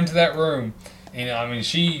she ran to that room, and I mean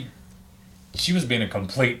she was being a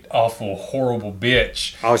complete, awful, horrible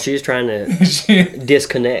bitch. Oh, she was trying to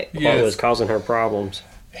disconnect what was causing her problems.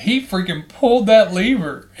 He freaking pulled that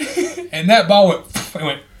lever, and that ball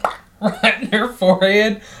went right in her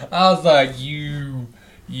forehead. I was like, you,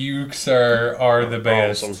 sir, are the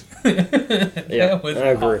best. Awesome. Yeah, that was I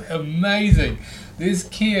agree. Amazing. This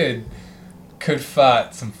kid could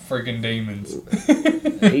fight some freaking demons.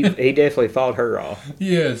 he definitely fought her off.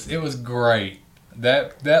 Yes, it was great.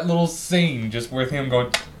 That little scene just with him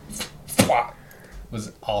going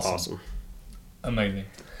was awesome. Amazing.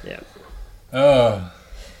 Yeah. Oh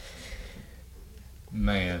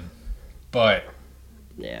man. But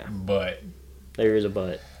yeah. But there is a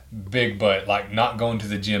but. Big butt, like not going to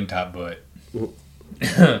the gym type butt.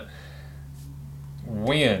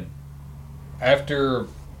 When after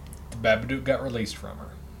the Babadook got released from her,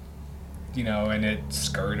 and it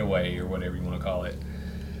scurried away or whatever you want to call it,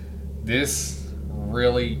 this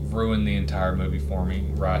really ruined the entire movie for me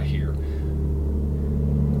right here.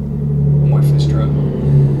 I'm waiting for this truck.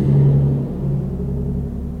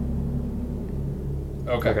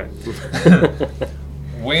 Okay.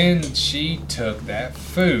 When she took that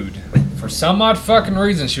food, for some odd fucking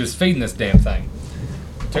reason, she was feeding this damn thing.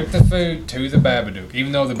 took the food to the Babadook.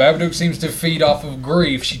 Even though the Babadook seems to feed off of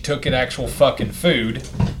grief, she took it actual fucking food.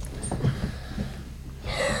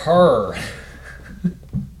 Her.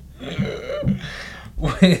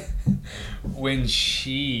 when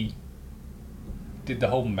she did the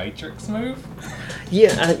whole Matrix move.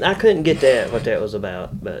 Yeah, I couldn't get what that was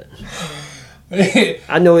about, but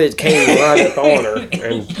I know it came right up on her,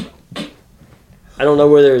 and I don't know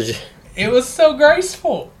whether it was so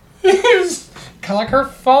graceful. It was kind of like her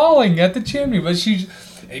falling at the chimney, but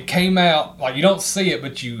it came out like you don't see it,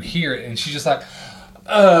 but you hear it, and she's just like,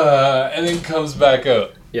 and then comes back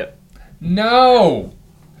up. Yep. No,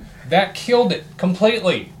 that killed it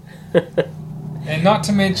completely. And not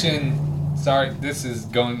to mention, sorry, this is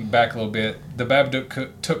going back a little bit. The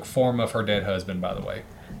Babadook took form of her dead husband, by the way.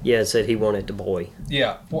 Yeah, it said he wanted the boy.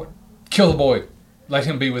 Yeah, kill the boy. Let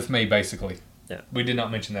him be with me, basically. Yeah. We did not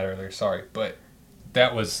mention that earlier, sorry. But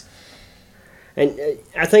that was... And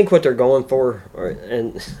I think what they're going for,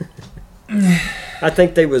 and I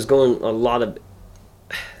think they was going a lot of...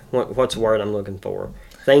 What's the word I'm looking for?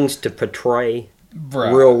 Things to portray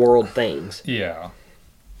real world things. Yeah.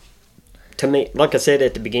 To me, like I said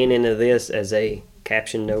at the beginning of this, as a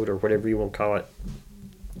caption note or whatever you want to call it,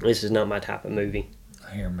 this is not my type of movie.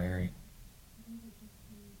 I hear Mary.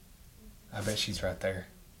 I bet she's right there,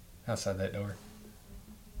 outside that door.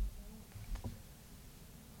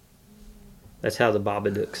 That's how the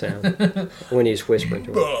Babadook sounds when he's whispering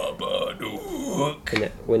to her.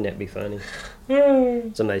 Babadook. Wouldn't that be funny?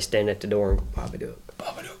 Somebody stand at the door and go, Babadook.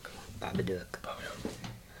 Babadook. Babadook. Babadook.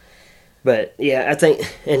 But yeah, I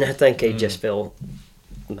think they just feel.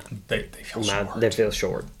 They feel short. They feel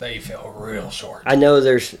short. They feel real short. I know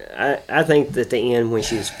there's. I think that the end when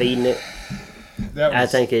she was feeding it, I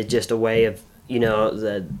think it's just a way of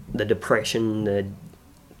the depression, the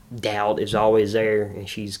doubt is always there, and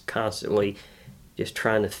she's constantly just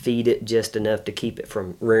trying to feed it just enough to keep it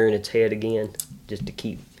from rearing its head again, just to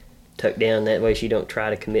keep tucked down. That way she don't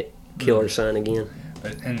try to kill her son again.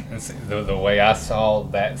 But and the way I saw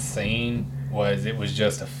that scene was it was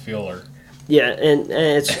just a filler. Yeah, and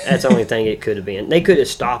that's the only thing it could have been. They could have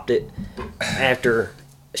stopped it after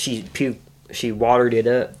she watered it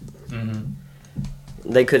up. Mm-hmm.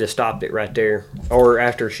 They could have stopped it right there, or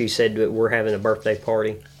after she said that we're having a birthday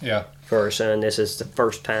party. Yeah. For her son, this is the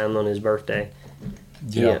first time on his birthday.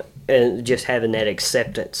 Yeah. And just having that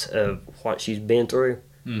acceptance of what she's been through,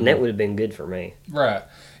 and that would have been good for me. Right.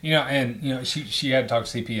 She had to talk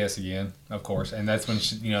to CPS again, of course, and that's when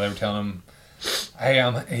they were telling him, "Hey,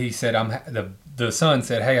 the son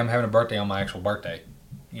said, hey, I'm having a birthday on my actual birthday."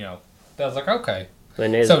 I was like, okay.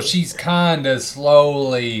 So she's kind of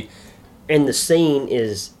slowly. And the scene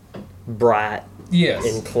is bright, yes,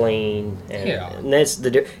 and clean, and that's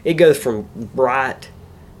it goes from bright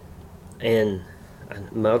and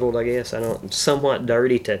muddled, I guess. Somewhat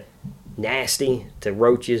dirty to nasty to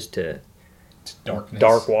roaches to darkness.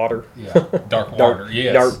 Dark water. Yeah, dark water.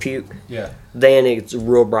 Yes. Dark puke. Yeah. Then it's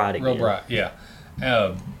real bright again. Real bright. Yeah.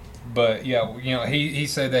 But yeah, he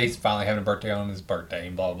said that he's finally having a birthday on his birthday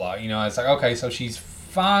and blah blah. It's like, okay, so she's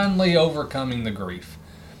finally overcoming the grief,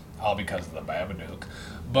 all because of the Babadook.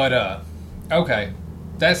 But okay,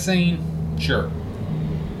 that scene, sure.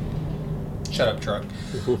 Shut up, truck.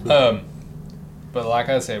 But like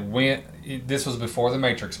I said, this was before the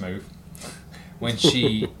Matrix move. When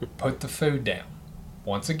she put the food down.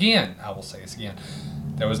 Once again, I will say this again.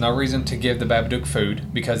 There was no reason to give the Babadook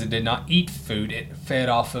food because it did not eat food. It fed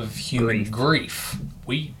off of human grief.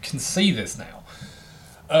 We can see this now.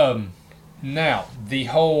 Now, the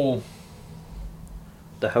whole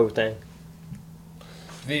thing.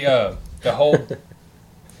 The whole...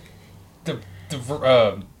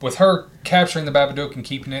 with her capturing the Babadook and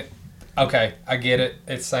keeping it, okay, I get it.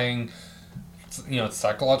 It's saying... it's a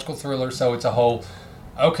psychological thriller, so it's a whole,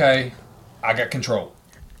 okay, I got control.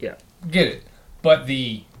 Yeah. Get it. But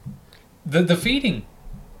the feeding,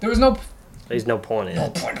 there's no point in it. No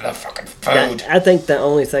point in the fucking food. I think the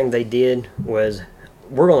only thing they did was,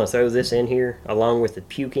 we're going to throw this in here, along with the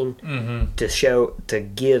puking, to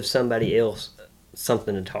give somebody else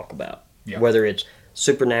something to talk about. Yeah. Whether it's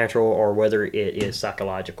supernatural or whether it is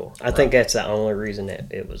psychological. I think that's the only reason that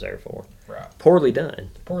it was there for. Right. Poorly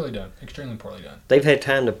done. Poorly done. Extremely poorly done. They've had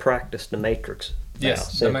time to practice the Matrix.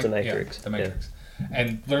 Yes. Since the Matrix. Yeah, the Matrix. Yeah.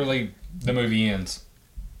 And literally, the movie ends.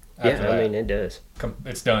 Yeah, I mean, it does.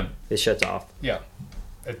 It's done. It shuts off. Yeah.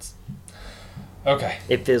 It's... okay.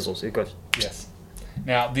 It fizzles. It goes... Yes.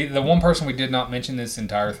 Now, the one person we did not mention this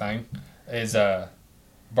entire thing is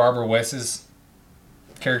Barbara Wess's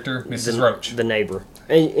character, Mrs. Roach. The neighbor.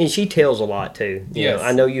 And she tells a lot, too. Yes.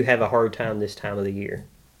 I know you have a hard time this time of the year.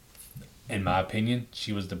 in my opinion,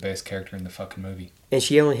 she was the best character in the fucking movie. And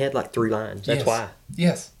she only had like 3 lines. That's why.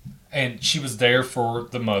 Yes. And she was there for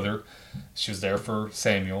the mother. She was there for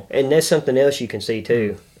Samuel. And that's something else you can see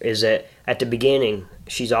too, is that at the beginning,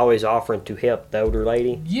 she's always offering to help the older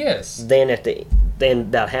lady. Yes. Then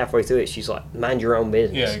about halfway through it, she's like, mind your own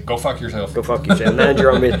business. Yeah, go fuck yourself. Go fuck yourself. Mind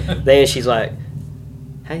your own business. Then she's like,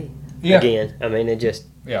 hey, again. I mean, it just...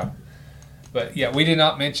 Yeah. But yeah, we did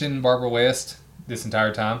not mention Barbara West this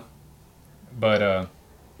entire time. But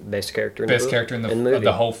best character in the movie. Of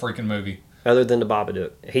the whole freaking movie. Other than the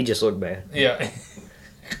Babadook. He just looked bad. Yeah.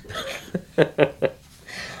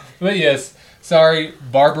 But yes, sorry,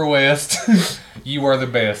 Barbara West. You are the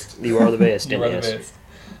best. You are the best. You are the best.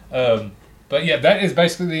 But yeah, that is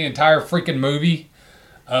basically the entire freaking movie.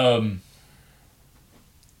 Now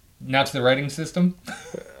to the rating system.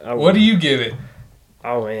 What do you give it?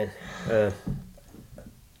 Oh man.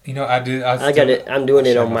 You know, I got it. I'm doing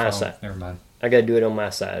it on my side. Never mind. I got to do it on my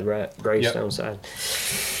side, right? Gravestone side.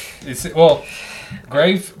 Well,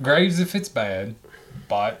 Graves if it's bad,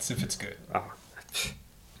 Bots if it's good. Oh.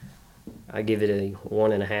 I give it a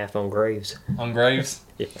 1.5 on Graves. On Graves?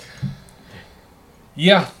 Yeah.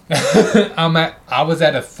 Yeah. I was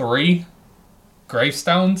at a 3.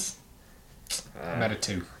 Gravestones? I'm at a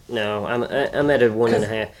 2. No, I'm at a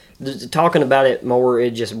 1.5. Talking about it more,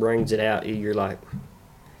 it just brings it out. You're like,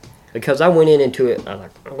 because I went into it, I'm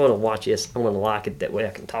like, I'm going to watch this. I'm going to like it. That way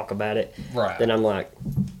I can talk about it. Right. Then I'm like,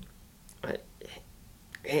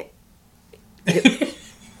 it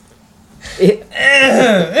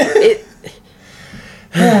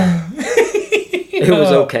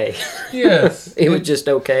was okay. Yes. It was just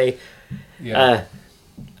okay. Yeah.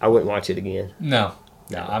 I wouldn't watch it again. No,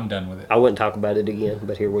 I'm done with it. I wouldn't talk about it again,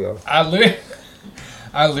 but here we are.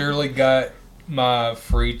 I literally got my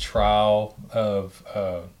free trial of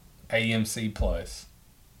AMC Plus.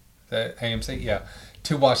 Is that AMC? Yeah.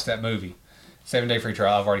 To watch that movie. 7-day free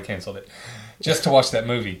trial. I've already canceled it. Just to watch that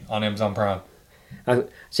movie on Amazon Prime. I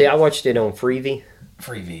watched it on Freevee.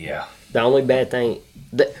 Freevee, yeah. The only bad thing...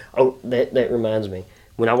 That reminds me.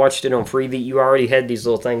 When I watched it on Freevee, you already had these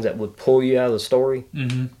little things that would pull you out of the story.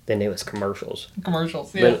 Mm-hmm. Then it was commercials.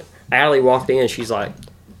 Commercials, yeah. But Allie walked in, she's like,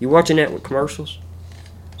 you watching that with commercials?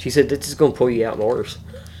 She said, this is going to pull you out worse.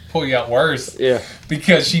 Pull you out worse? Yeah.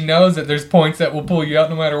 Because she knows that there's points that will pull you out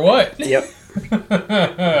no matter what. Yep.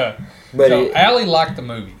 But so Allie liked the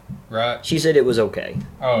movie, right? She said it was okay.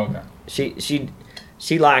 Oh, okay.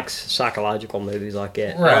 She likes psychological movies like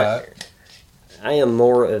that. Right. I am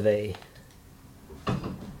more of a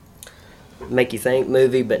make you think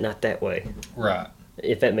movie, but not that way. Right.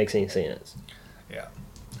 If that makes any sense. Yeah.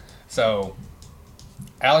 So,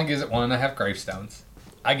 Alan gives it 1.5 gravestones.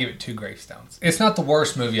 I give it 2 gravestones. It's not the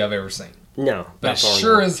worst movie I've ever seen. No. But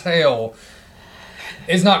sure as hell,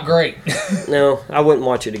 it's not great. No, I wouldn't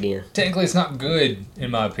watch it again. Technically, it's not good,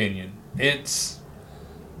 in my opinion. It's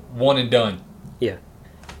one and done. Yeah.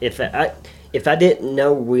 If I didn't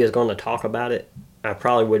know we was going to talk about it, I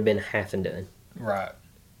probably would have been half and done. Right.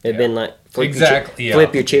 It'd been like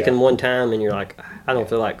flip your chicken one time and you're like, I don't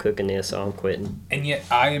feel like cooking this, so I'm quitting. And yet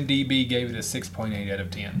IMDb gave it a 6.8 out of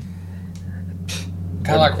 10.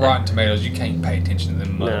 Kind of like Rotten Tomatoes, you can't pay attention to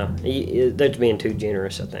them much. No, they're being too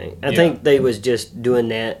generous, I think. I think they was just doing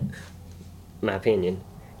that, my opinion,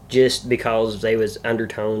 just because they was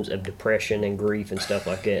undertones of depression and grief and stuff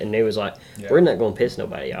like that. And they was like, we're not going to piss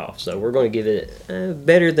nobody off, so we're going to give it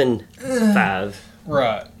better than 5.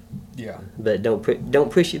 Right. Yeah. But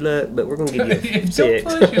don't push your luck, but we're going to give you 6. Don't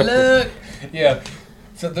push your luck. Yeah.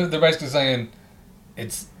 So they're basically saying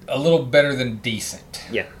it's a little better than decent.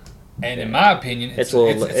 Yeah. And in my opinion, it's a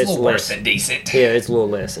little worse than decent. Yeah, it's a little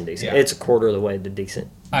less than decent. Yeah. It's a quarter of the way to decent.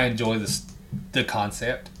 I enjoy the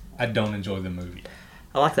concept. I don't enjoy the movie.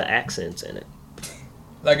 I like the accents in it.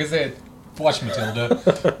 Like I said, watch Matilda.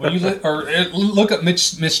 When you look up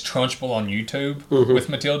Miss Trunchbull on YouTube with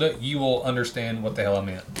Matilda, you will understand what the hell I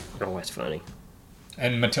meant. Oh, that's funny.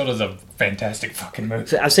 And Matilda's a fantastic fucking movie.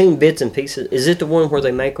 So I've seen bits and pieces. Is it the one where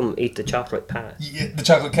they make them eat the chocolate pie? Yeah, the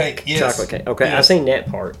chocolate cake. Yes. Chocolate cake. Okay, yes. I've seen that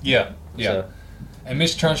part. Yeah, yeah. So, and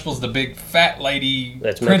Miss Trunchbull's the big fat lady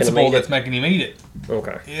principal that's making him eat it.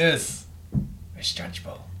 Okay. Yes. Miss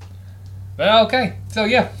Trunchbull. Well, okay. So,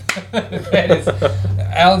 yeah. That is...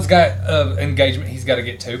 Alan's got engagement he's got to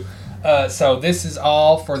get to. So, this is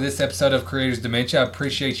all for this episode of Creators Dementia. I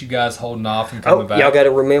appreciate you guys holding off and coming back. Y'all got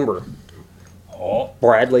to remember... Oh.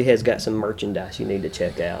 Bradley has got some merchandise you need to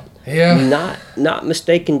check out. Yeah. Not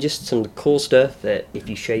mistaken, just some cool stuff that if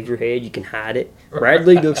you shave your head, you can hide it.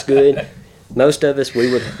 Bradley looks good. Most of us,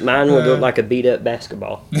 mine would look like a beat-up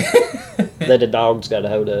basketball. that a dog's got a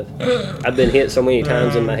hold of. I've been hit so many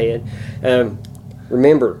times in my head.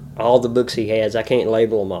 Remember, all the books he has, I can't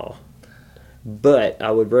label them all. But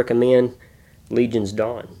I would recommend Legion's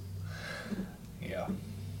Dawn. Yeah.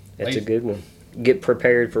 That's a good one. Get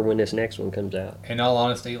prepared for when this next one comes out. In all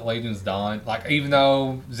honesty, Legion's Dawn, like, even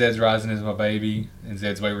though Zed's Rising is my baby and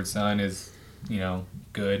Zed's Wayward Son is,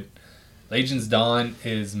 good, Legion's Dawn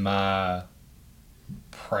is my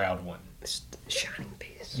proud one. It's the shining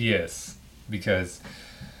piece. Yes, because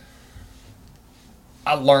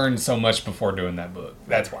I learned so much before doing that book.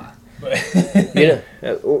 That's why.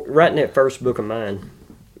 Writing that first book of mine,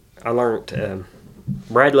 I learned.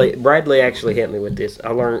 Bradley actually helped me with this.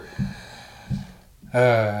 I learned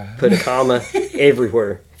put a comma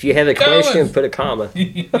everywhere. If you have a question, put a comma.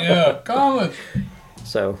 Yeah, comma.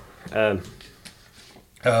 So. The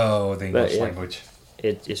English language.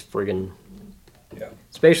 It's friggin'. Yeah.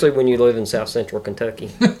 Especially when you live in South Central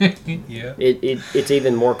Kentucky. Yeah. It's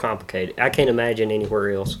even more complicated. I can't imagine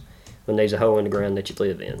anywhere else when there's a hole in the ground that you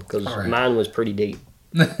live in, because mine was pretty deep.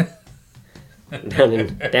 down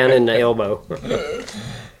in the elbow.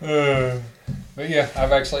 But yeah,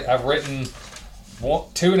 I've written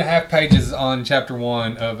 2.5 pages on chapter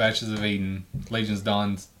 1 of Ashes of Eden, Legion's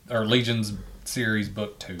series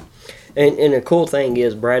book 2. And the cool thing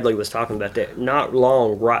is, Bradley was talking about that not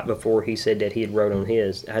long right before he said that he had wrote on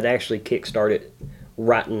his. I'd actually kickstarted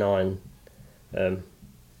writing on. Have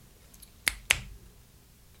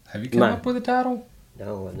you come up with a title?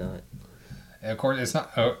 No, I'm not. Of course, it's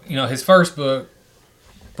not. His first book,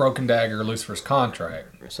 Broken Dagger, Lucifer's Contract.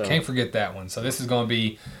 So, can't forget that one. So this is going to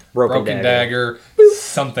be Broken Dagger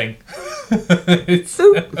something.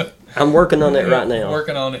 I'm working on it right now.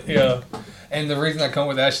 Working on it, yeah. And the reason I come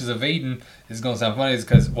with Ashes of Eden is going to sound funny is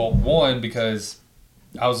because, because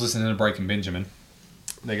I was listening to Breaking Benjamin.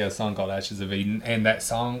 They got a song called Ashes of Eden, and that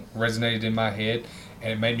song resonated in my head,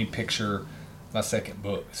 and it made me picture my second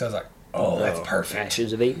book. So I was like, that's perfect.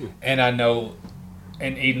 Ashes of Eden. And I know,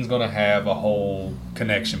 and Eden's going to have a whole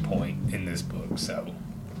connection point in this book, so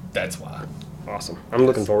that's why. Awesome. I'm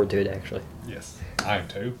looking forward to it, actually. Yes, I am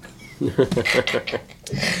too.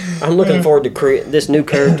 I'm looking forward to this new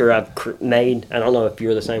character I've made. I don't know if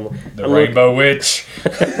you're the same one. The Rainbow Witch.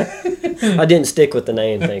 I didn't stick with the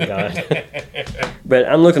name, thank God. But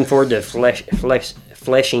I'm looking forward to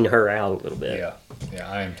fleshing her out a little bit.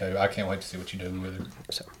 Yeah, I am too. I can't wait to see what you do with her.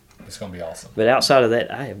 So it's going to be awesome. But outside of that,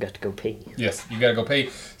 I have got to go pee. Yes, you got to go pee.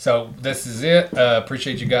 So this is it.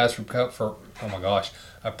 Appreciate you guys for oh my gosh.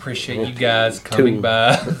 I appreciate you guys coming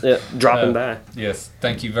by. Dropping by. Yes,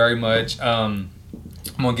 thank you very much. I'm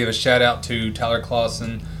going to give a shout out to Tyler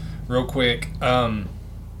Clausen real quick.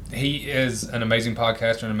 He is an amazing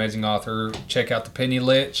podcaster, an amazing author. Check out The Penny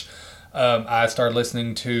Lich. I started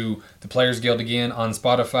listening to The Players Guild again on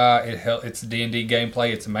Spotify. It's D&D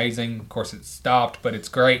gameplay. It's amazing. Of course, it stopped, but it's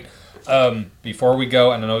great. Before we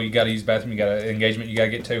go, and I know you got to use the bathroom, you got an engagement you got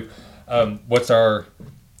to get to. Are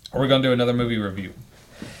we going to do another movie review?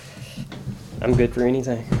 I'm good for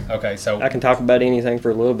anything. Okay, so I can talk about anything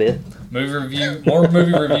for a little bit. More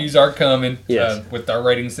movie reviews are coming. Yes. With our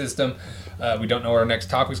rating system. We don't know what our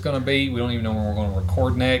next topic's going to be. We don't even know when we're going to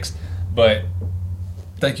record next. But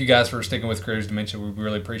thank you guys for sticking with Creators Dementia. We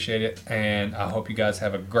really appreciate it. And I hope you guys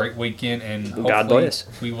have a great weekend. And hopefully God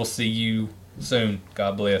bless. We will see you soon.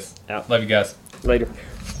 God bless. Out. Love you guys. Later.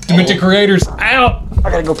 Demented Creators out.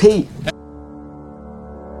 I gotta go pee.